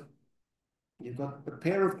 You've got a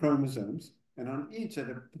pair of chromosomes, and on each at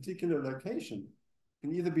a particular location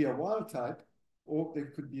can either be a wild type or there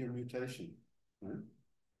could be a mutation,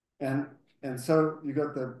 right? And so you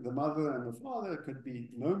got the mother and the father. It could be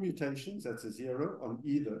no mutations, that's a 0 on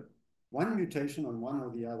either. One mutation on one or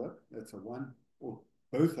the other, that's a 1, or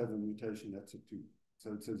both have a mutation, that's a 2.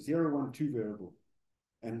 So it's a 0, 1, 2 variable.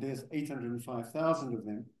 And there's 805,000 of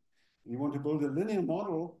them. And you want to build a linear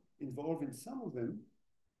model involving some of them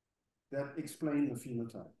that explain the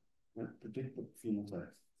phenotype, right? Predict the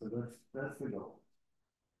phenotypes. So that's the goal.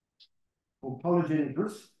 For polygenic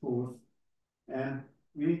risk scores, and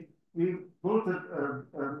we built a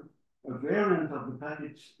variant of the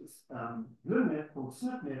package LibNet called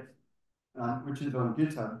SNPNet, which is on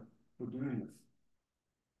GitHub for doing this.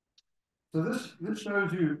 So this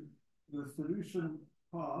shows you the solution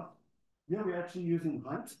path. Here we're actually using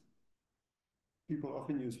height. People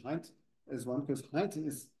often use height as one because height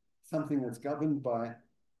is something that's governed by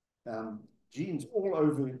genes all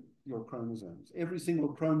over your chromosomes. Every single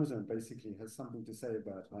chromosome basically has something to say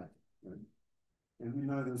about height. Right? And we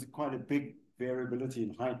know there's quite a big variability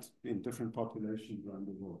in height in different populations around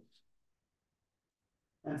the world.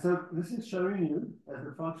 And so this is showing you as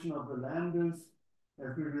a function of the lambdas,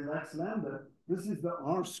 as we relax lambda, this is the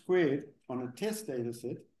R squared on a test data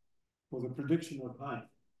set for the prediction of height.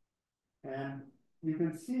 And you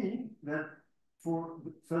can see that so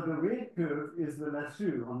the red curve is the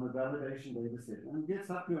lasso on the validation data set, and it gets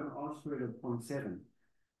up to an R squared of 0.7,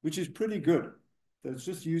 which is pretty good. So it's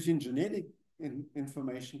just using genetic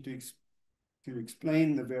information to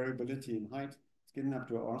explain the variability in height. It's getting up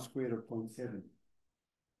to an R squared of 0.7.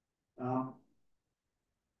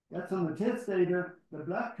 That's on the test data. The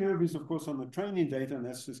black curve is, of course, on the training data, and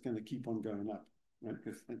that's just going to keep on going up, right?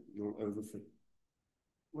 Because you'll overfit.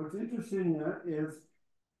 What's interesting here is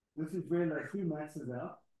this is where lasso maxes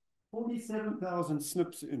out. 47,000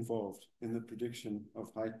 SNPs involved in the prediction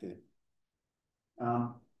of height there.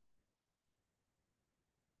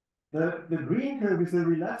 The green curve is the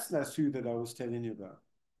relaxed lasso that I was telling you about,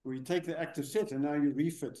 where you take the active set and now you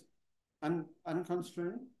refit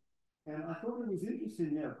unconstrained. And I thought it was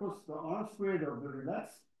interesting, yeah, of course, the R squared of the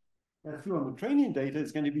relaxed lasso on the training data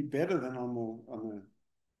is going to be better than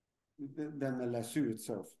than the lasso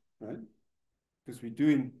itself, right? Because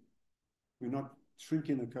we're not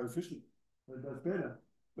shrinking the coefficient, so it does better.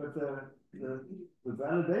 But the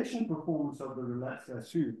validation performance of the relaxed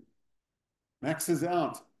lasso maxes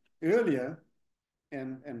out earlier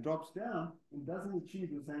and drops down and doesn't achieve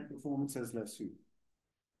the same performance as lasso.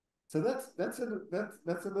 So that's a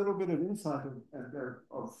little bit of insight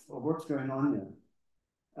of what's going on here.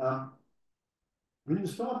 When you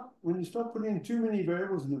start putting in too many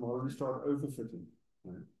variables in the model, you start overfitting.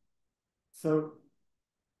 Right? So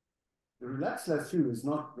the relaxed lasso is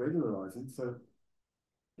not regularizing, so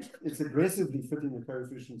it's aggressively fitting the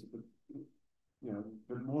coefficients,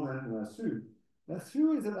 but more than lasso.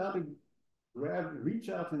 Lasso is allowed to reach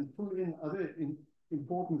out and pull in other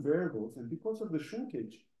important variables, and because of the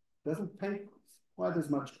shrinkage, doesn't pay quite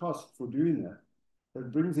as much cost for doing that.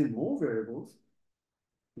 It brings in more variables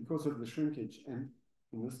because of the shrinkage, and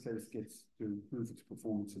in this case gets to improve its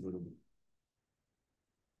performance a little bit.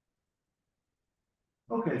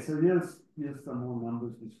 Okay, so here's some more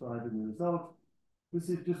numbers described in the result. This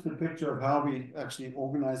is just a picture of how we actually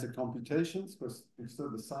organize the computations, because it's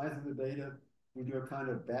still the size of the data. We do a kind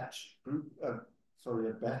of batch group, a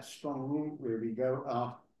batch strong rule where we go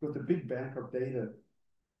out with a big bank of data,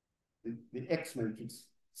 the X matrix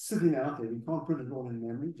sitting out there. We can't put it all in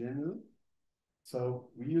memory generally. So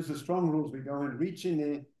we use the strong rules. We go and reach in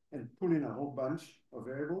there and pull in a whole bunch of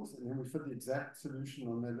variables, and then we fit the exact solution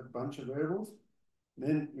on that bunch of variables.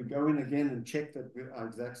 Then we go in again and check that our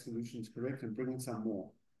exact solution is correct and bring in some more.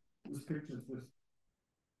 This picture is just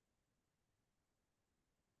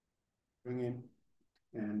bring in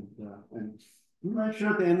and we make sure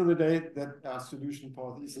at the end of the day that our solution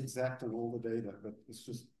path is exact on all the data, but it's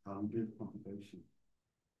just how we do computation.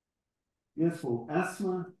 Yes, for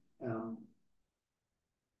asthma, on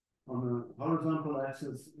the horizontal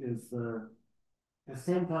axis is the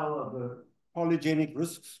percentile of the polygenic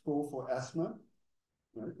risk score for asthma.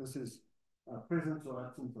 Right? This is presence or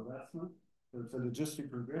absence of asthma. So it's a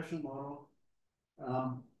logistic regression model.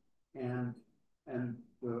 And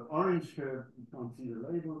the orange curve, you can't see the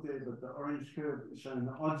label there, but the orange curve is showing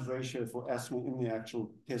the odds ratio for asthma in the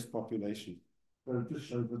actual test population. So it just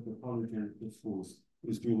shows that the polygenic risk scores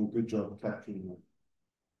is doing a good job of capturing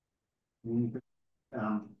that.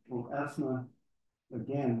 For asthma,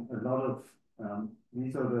 again, a lot of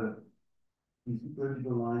these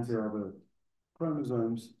vertical lines here are the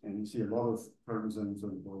chromosomes, and you see a lot of chromosomes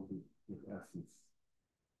are involved with asthma.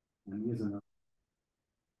 And here's another.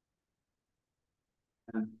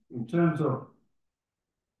 And in terms of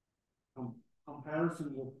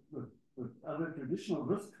comparison with other traditional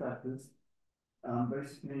risk factors,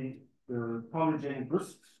 basically the polygenic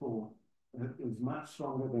risk score is much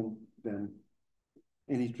stronger than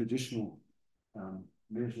any traditional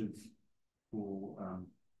measures for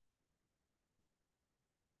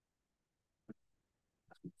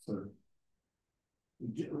so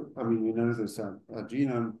I mean, we know this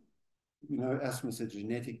genome, asthma is a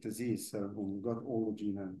genetic disease, so when you've got all the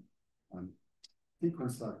genome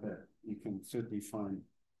sequence like that, you can certainly find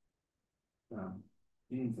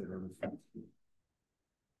genes that are responsible.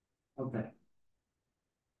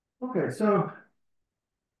 Okay, so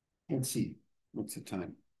let's see, what's the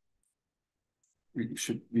time? We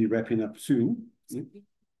should be wrapping up soon. 10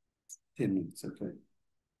 minutes, okay.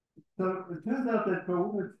 So it turns out that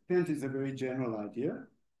coordinate descent is a very general idea,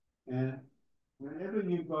 and whenever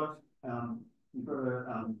you've got a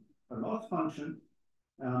loss function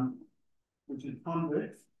which is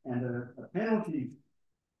convex and a penalty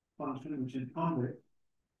function which is convex,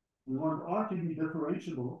 we want R to be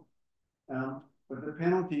differentiable, but the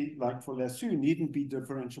penalty, like for Lasso, needn't be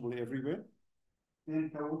differentiable everywhere. Then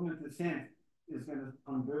coordinate descent is going to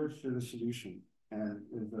converge to the solution, and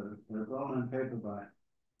there's a well-known paper by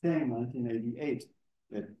Teng, 1988,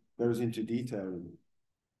 that goes into detail.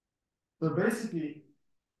 So basically,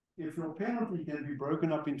 if your penalty can be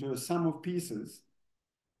broken up into a sum of pieces,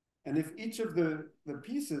 and if each of the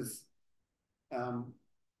pieces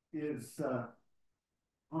is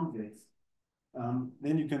convex,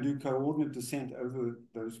 then you can do coordinate descent over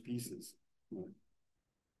those pieces.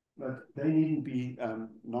 But they needn't be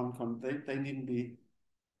they needn't be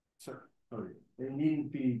they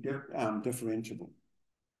needn't be differentiable.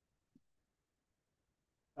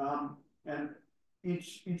 And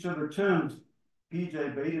each of the terms,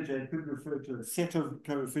 Bj, Beta J, could refer to a set of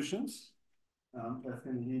coefficients. That's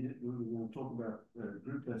going to need it. We're going to talk about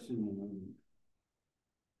group Lasso in a moment.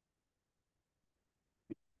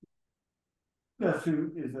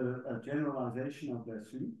 Lasso is a generalization of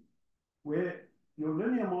Lasso, where your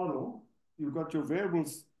linear model, you've got your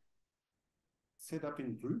variables set up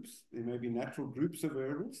in groups. There may be natural groups of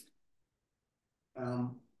variables.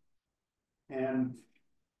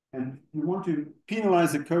 And you want to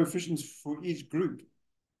penalize the coefficients for each group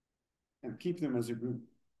and keep them as a group.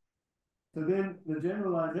 So then the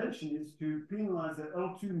generalization is to penalize the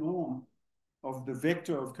L2 norm of the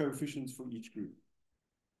vector of coefficients for each group.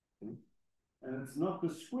 Okay? And it's not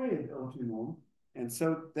the squared L2 norm. And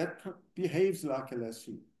so that behaves like a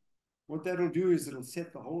Lasso. What that'll do is it'll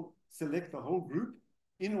select the whole group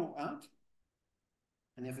in or out.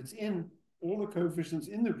 And if it's in, all the coefficients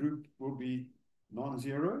in the group will be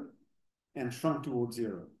non-zero and shrunk towards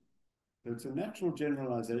zero. So it's a natural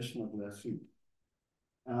generalization of Lasso.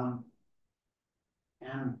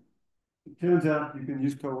 And it turns out you can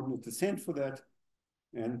use coordinate descent for that.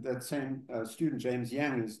 And that same student, James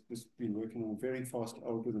Yang, has just been working on a very fast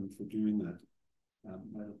algorithm for doing that.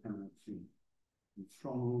 that'll come out soon. And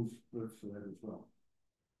strong rules works for that as well.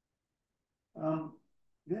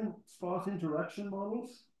 Then sparse interaction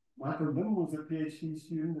models. Michael Lim was a PhD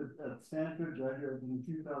student at Stanford, graduated in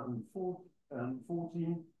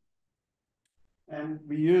 2014. And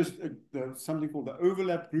we used something called the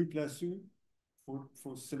overlap group lasso for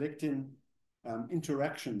selecting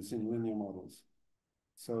interactions in linear models.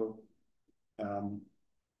 So that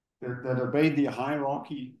obeyed the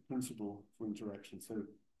hierarchy principle for interaction. So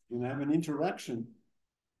you have an interaction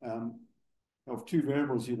of two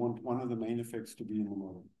variables, you want one of the main effects to be in the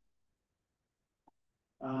model.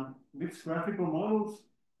 Mixed graphical models.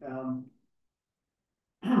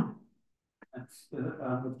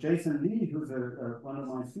 With Jason Lee, who's one of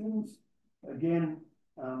my students. Again,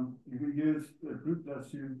 you can use a group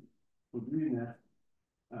lasso for doing that,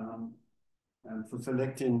 and for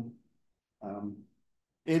selecting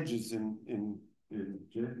edges in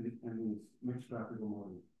mixed graphical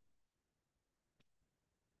models.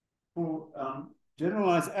 For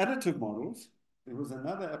generalized additive models, there was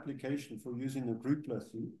another application for using a group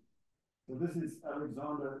lasso. So this is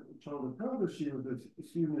Alexander Cholder-Kovac. She was a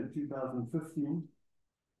student in 2015.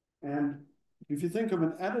 And if you think of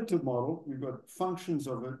an additive model, we've got functions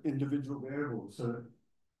of an individual variable. So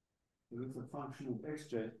it's a function of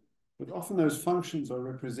xj, but often those functions are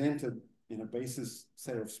represented in a basis,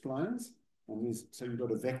 say, of splines. And so you've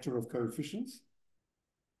got a vector of coefficients.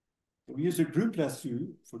 So we use a group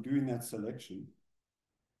lasso for doing that selection.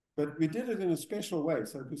 But we did it in a special way.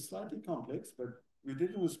 So it was slightly complex, but we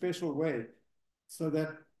did it in a special way so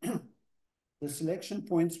that the selection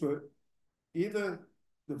points were either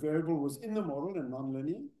the variable was in the model and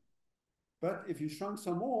nonlinear, but if you shrunk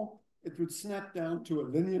some more, it would snap down to a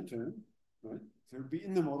linear term, right? So it would be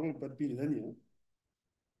in the model, but be linear.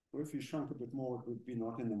 Or if you shrunk a bit more, it would be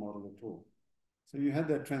not in the model at all. So you had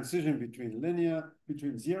that transition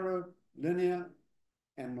between zero, linear,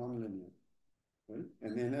 and nonlinear. Right?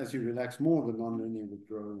 And then as you relax more, the nonlinear would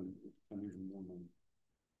grow and become even more nonlinear.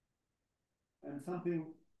 And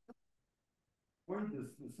something, Boyd,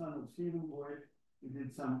 the son of Stephen Boyd, he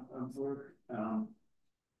did some work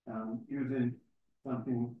using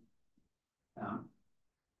something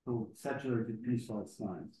called saturated piecewise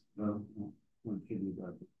lines. Won't tell you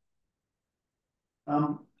about it.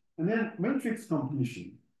 And then matrix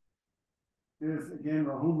completion. There's again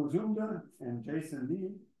Rahul Mazumdar and Jason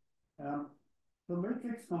Lee. The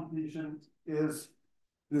matrix completion is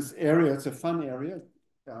this area, it's a fun area,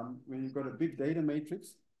 when you've got a big data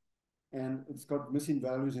matrix and it's got missing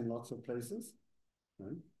values in lots of places,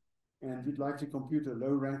 right? And you'd like to compute a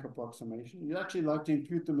low rank approximation. You'd actually like to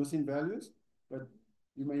impute the missing values, but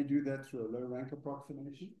you may do that through a low rank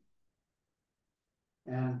approximation.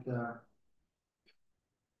 And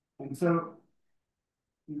so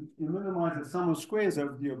you minimize the sum of squares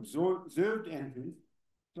of the observed entries.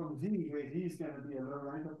 So Z, where Z is going to be a low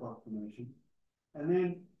rank approximation. And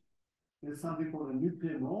then there's something called a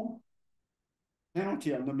nuclear norm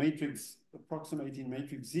penalty on the matrix, approximating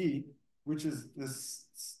matrix Z, which is the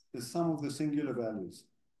sum of the singular values.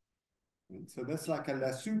 And so that's like a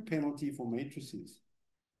lasso penalty for matrices.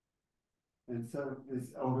 And so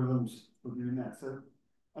there's algorithms for doing that. So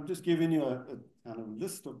I'm just giving you a kind of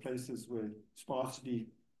list of places where sparsity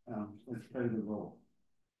has played a role.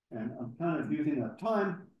 And I'm kind of using up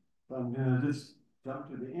time, so I'm going to just jump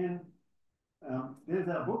to the end. There's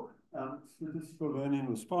our book, Statistical Learning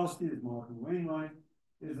with Sparsity, is Martin Wainwright.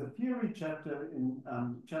 There's a theory chapter in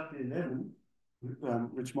chapter 11,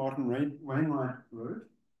 which Martin Wainwright wrote.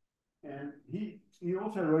 And he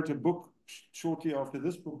also wrote a book shortly after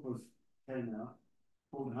this book came out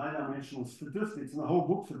called High Dimensional Statistics. And the whole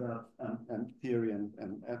book's about theory and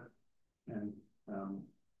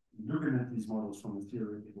looking at these models from a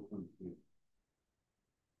theoretical point of view.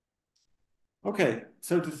 Okay,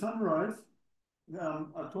 so to summarize,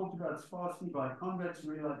 I talked about sparsity by convex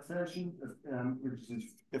relaxation, which is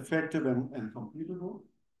effective and computable.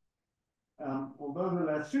 Although the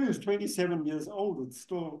lasso is 27 years old, it's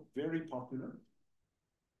still very popular.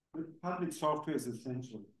 But public software is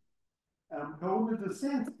essential. Coordinate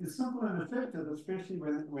descent is simple and effective, especially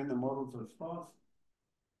when the models are sparse.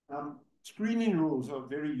 Screening rules are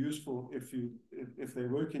very useful if they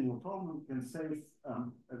work in your problem, can save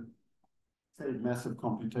massive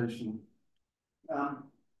computation.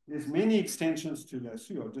 There's many extensions to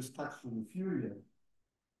lasso. I've just touched on a few here.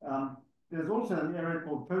 There's also an area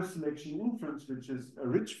called post-selection inference, which is a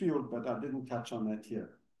rich field, but I didn't touch on that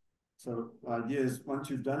here. So the idea is once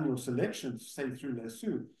you've done your selections, say through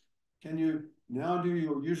lasso, can you now do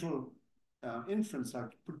your usual inference,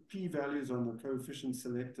 like put p-values on the coefficient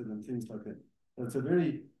selected and things like that? That's a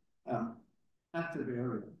very active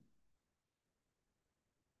area.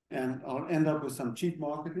 And I'll end up with some cheap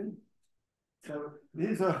marketing. So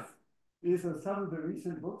these are some of the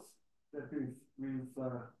recent books that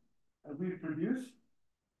we've produced.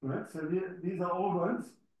 Right? So these are old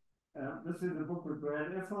ones. This is a book with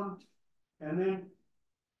Brad Effron. And then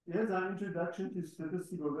here's our Introduction to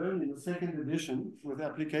Statistical Learning, the second edition with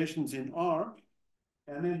applications in R.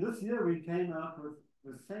 And then this year we came out with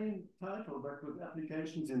the same title, but with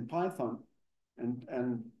applications in Python.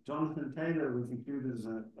 And Jonathan Taylor was included as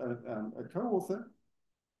a co-author.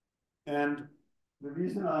 And the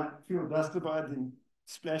reason I feel justified in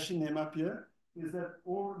splashing them up here is that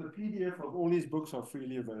all the PDF of all these books are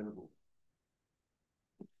freely available.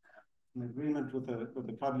 In agreement with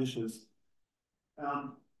the publishers.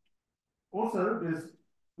 Also,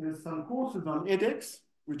 there's some courses on edX,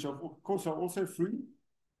 which of course are also free.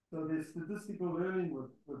 So there's statistical learning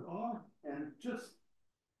with R, and just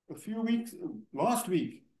a few weeks, last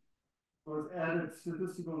week, was added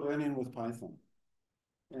statistical learning with Python.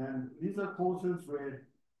 And these are courses where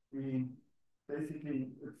we basically,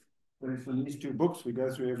 based on these two books, we go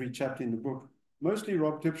through every chapter in the book. Mostly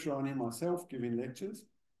Rob Tipshaw and myself giving lectures.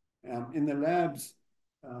 In the labs,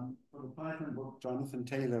 for the Python book, Jonathan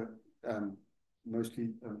Taylor mostly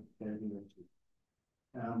gave lectures.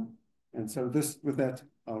 And so with that,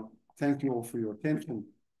 I'll thank you all for your attention.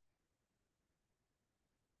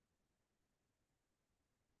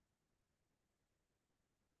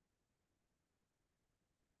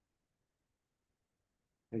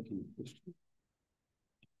 Thank you.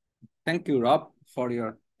 Thank you, Rob, for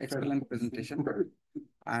your excellent presentation.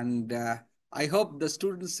 And I hope the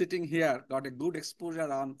students sitting here got a good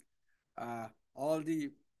exposure on all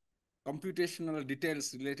the computational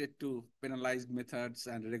details related to penalized methods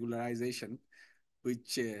and regularization,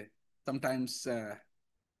 which sometimes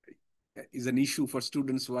is an issue for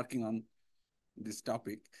students working on this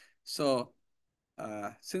topic. So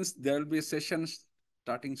since there will be a session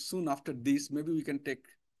starting soon after this, maybe we can take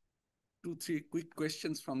 2-3 quick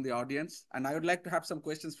questions from the audience. And I would like to have some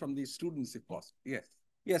questions from the students if possible. Yes.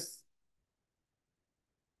 Yes.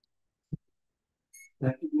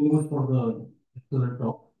 Thank you very much for the excellent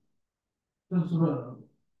talk. Just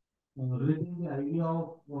relating the idea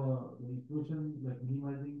of the equation, like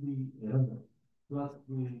minimizing the error plus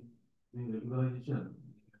the regularization,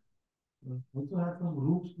 also have some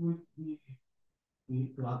roots with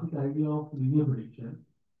the classic idea of linear prediction.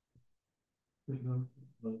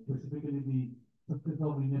 Specifically the success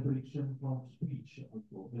of linear prediction from speech,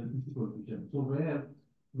 also LPC coefficient. So where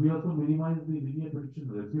we also minimize the linear prediction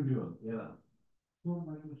residual error. So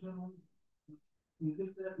my question was, is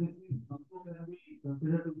it that this is also can be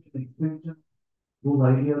considered to be an extension those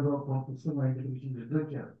ideas of system identification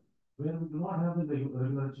literature, where we do not have the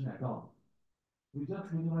regularization at all. We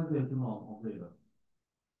just minimize the L2 norm of the error.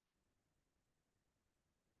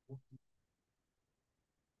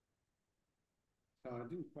 I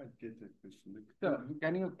didn't quite get that question. So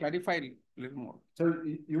can you clarify a little more? So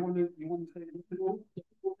you want to say anything more?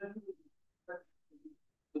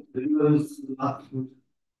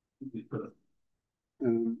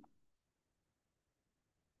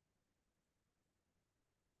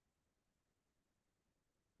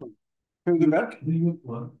 Further back? Previous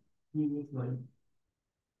one, previous slide.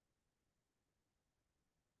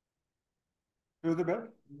 Further back?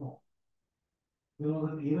 No. There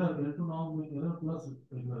was an error, L2 norm error plus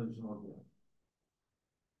regularization of the error.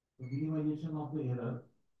 The minimization of the error.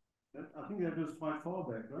 I think that was quite far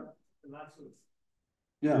back, right? The last was.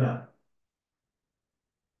 Yeah.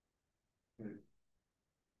 Okay.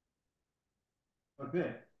 Okay.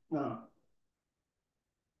 No.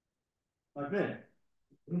 Okay.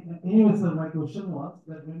 Anyway, sir, my question was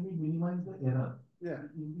that when we minimize the error, Yeah.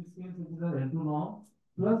 in this case it is an L2 norm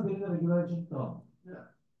plus there is a regularization term. Yeah.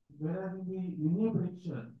 Whereas in the linear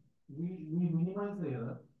prediction, we minimize the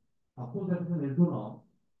error. Of course, that is an L2 norm.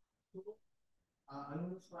 So I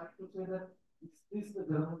was trying to say that is this the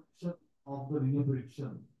generalization of the linear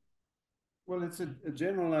prediction? Well, it's a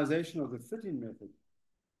generalization of the fitting method.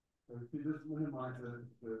 So if you just minimize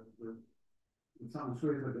in some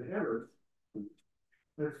squares of the errors,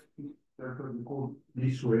 that's what we call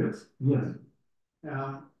least squares. Yes.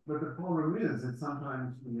 But the problem is that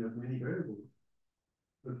sometimes when you have many variables,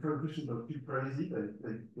 the coefficients are too crazy,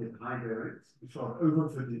 they get high variance, which are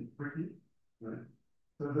overfitting quickly, right?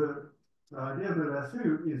 So the idea of the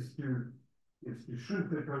lasso is to shrink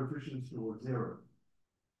the coefficients towards zero.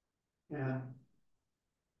 And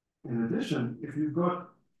in addition, if you've got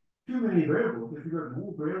too many variables, if you've got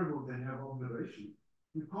more variables than you have observation,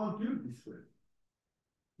 you can't do these squares.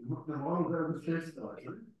 The model is overstressed,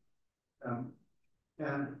 right?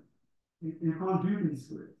 And You can't do these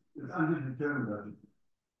squares. It's underdetermined logic.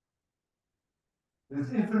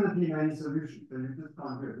 There's infinitely many solutions, so you just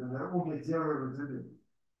can't do it. And they all get zero residual.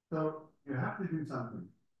 So you have to do something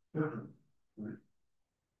different. Right?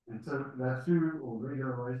 And so lasso or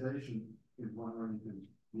regularization is one way you can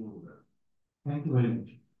deal with it. Thank you very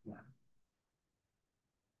much. Yeah.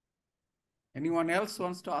 Anyone else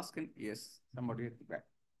wants to ask? Yes, somebody at the back.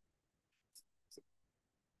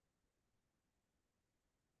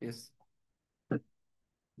 Yes.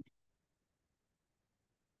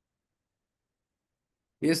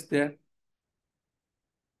 Yes, there.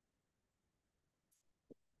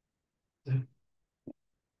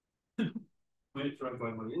 Wait, try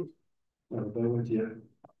by my ears. No, they won't yet.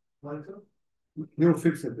 Like so? He'll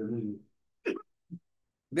fix it immediately.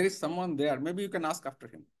 There is someone there. Maybe you can ask after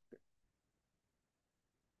him.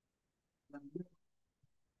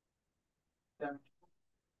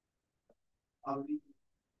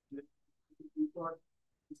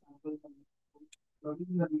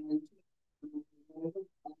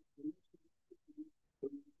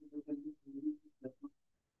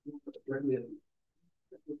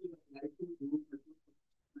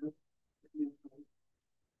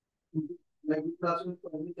 Like classroom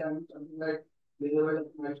probably can be something like layer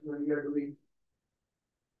when we are doing.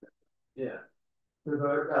 Yeah. So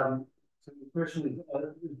the question is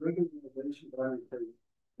regularization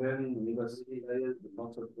learning university layers, the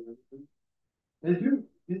concept of everything. They do,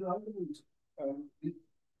 these arguments,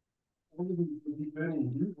 arguments for deep learning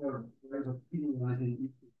do have ways of penalizing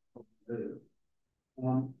each of the layers.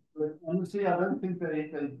 But honestly, I don't think they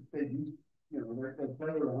do, they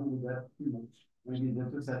play around with that too much. Maybe they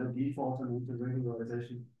just have a default and into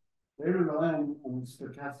regularization. They rely on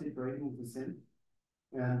stochastic gradient descent,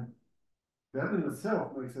 and that in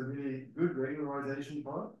itself makes a really good regularization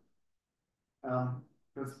part.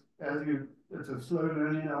 Because it's a slow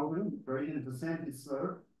learning algorithm, gradient descent is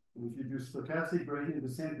slow. And if you do stochastic gradient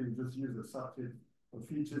descent, you just use a subset of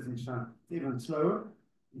features each time, it's even slower.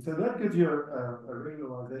 And so that gives you a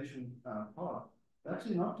regularization path. It's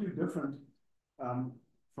actually not too different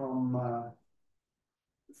from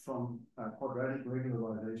quadratic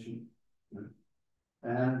regularization.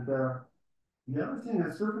 And the other thing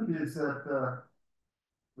that's different is that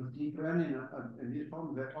with deep learning and these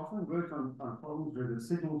problems, they often work on problems where the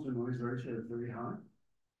signal to noise ratio is very high.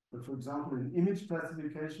 But for example, in image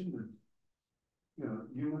classification,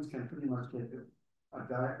 humans can pretty much get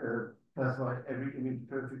classify every image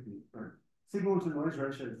perfectly. Right? Signal to noise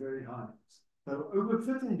ratio is very high. So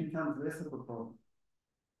overfitting becomes less of a problem.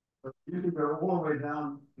 But you can go all the way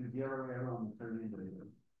down to zero error on the training data,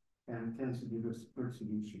 and it tends to give us good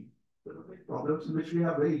solution. Problems in which we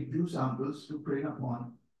have very few samples to train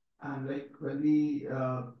upon. And like when we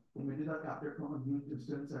images are captured from a huge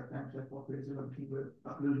distance at times, like for phase of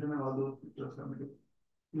occlusion and all those pictures come into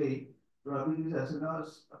play, probably these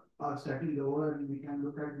SNRs are slightly lower and we can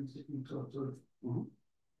look at these techniques also.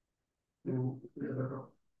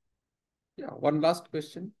 Yeah, one last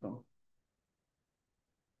question.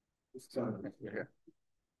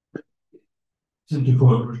 Thank you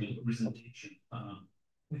for the presentation.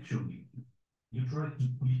 Actually, you try to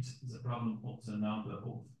beat the problem of the number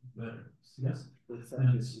of variables. Yes.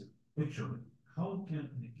 And actually, how can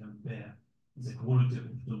we compare the quality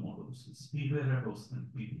of the models with p variables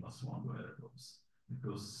and p+1 variables?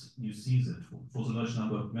 Because you see that for the large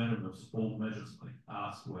number of variables, all measures like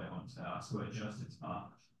R square and R square adjusted are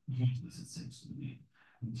useless, it seems to me.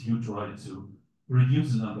 And you try to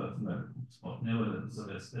reduce the number of variables, but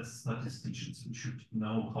nevertheless, as statisticians, we should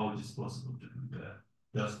know how it is possible to compare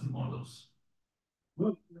just the models.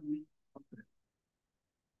 Well,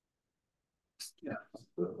 yeah.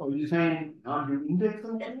 Are you saying how do you index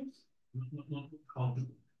the models? Not how to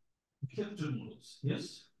get two models,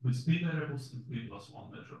 yes, with p variables and p+1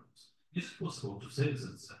 measurables. Is it possible to say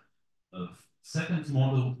that the second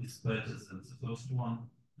model is better than the first one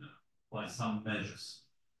by some measures?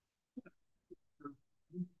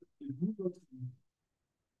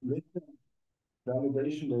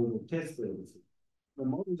 Validation or the test data. The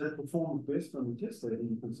model that performs best on the test data,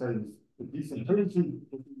 you can say is at least empirically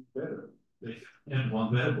better. And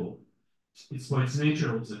one variable. It's by its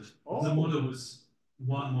nature of it. Oh. The model with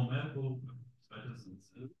one more variable is better than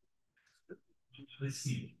the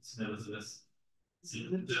see it's nevertheless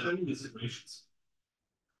the situations.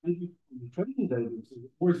 The training data is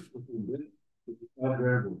always better with add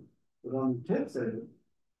variable. But on the test data,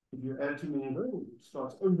 if you add too many variables, it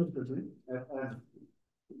starts overfitting as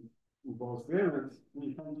involves variance. When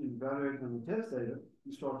you come to evaluate on the test data,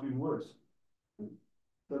 you start doing worse.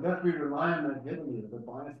 So that we rely on that heavily, the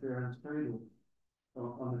bias variance trade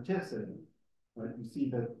on the test data. Right? You see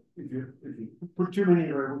that if you put too many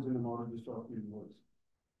variables in the model, you start getting worse.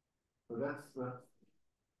 So that's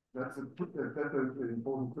an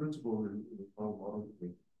important principle in the whole model.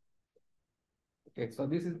 Okay, so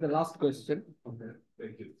this is the last question. Okay,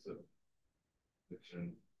 thank you.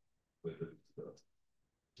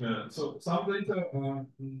 So some data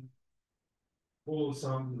follow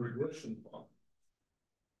some regression path.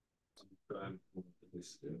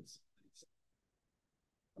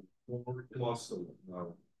 More cluster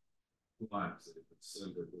now lines if it's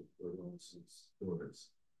centered with the nonsense stories.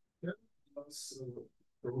 Yeah, plus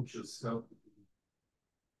approaches help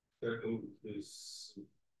tackle this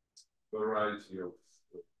variety of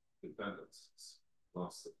dependencies,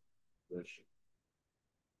 cluster regression.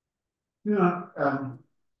 Yeah,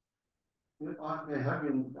 there have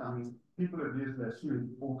been, people have used that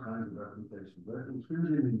in all kinds of applications, right?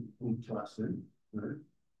 Including in clustering, right?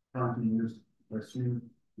 Trying to use Lasso to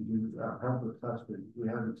do help with clustering. We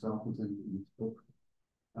have examples in this book.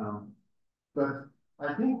 But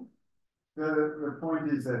I think the point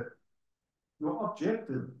is that your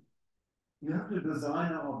objective, you have to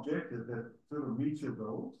design an objective that sort of meets your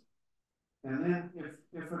goals. And then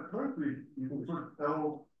if appropriate, you can put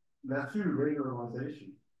Lasso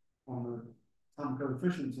regularization on some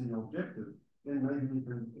coefficients in your objective, then maybe you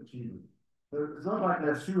can achieve it. So it's not like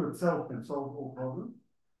Lasso itself can solve all problems.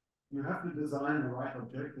 You have to design the right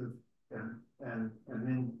objective, and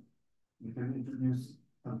then you can introduce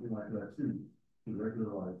something like that too to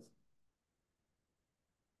regularize.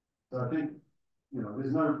 So I think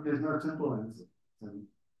there's no simple answer. And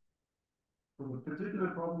for the particular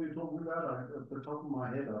problem you're talking about, at the top of my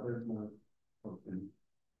head, I don't know.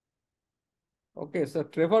 Okay, so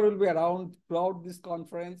Trevor will be around throughout this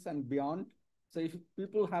conference and beyond. So if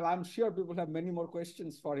people have, I'm sure people have many more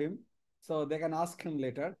questions for him, so they can ask him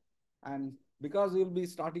later. And because we'll be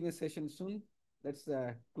starting a session soon, let's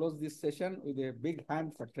close this session with a big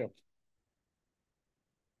hand for Trevor.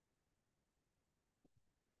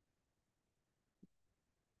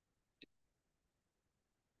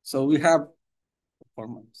 So we have a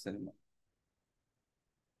formal ceremony.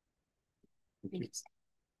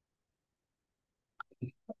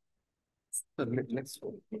 So let's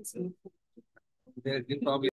probably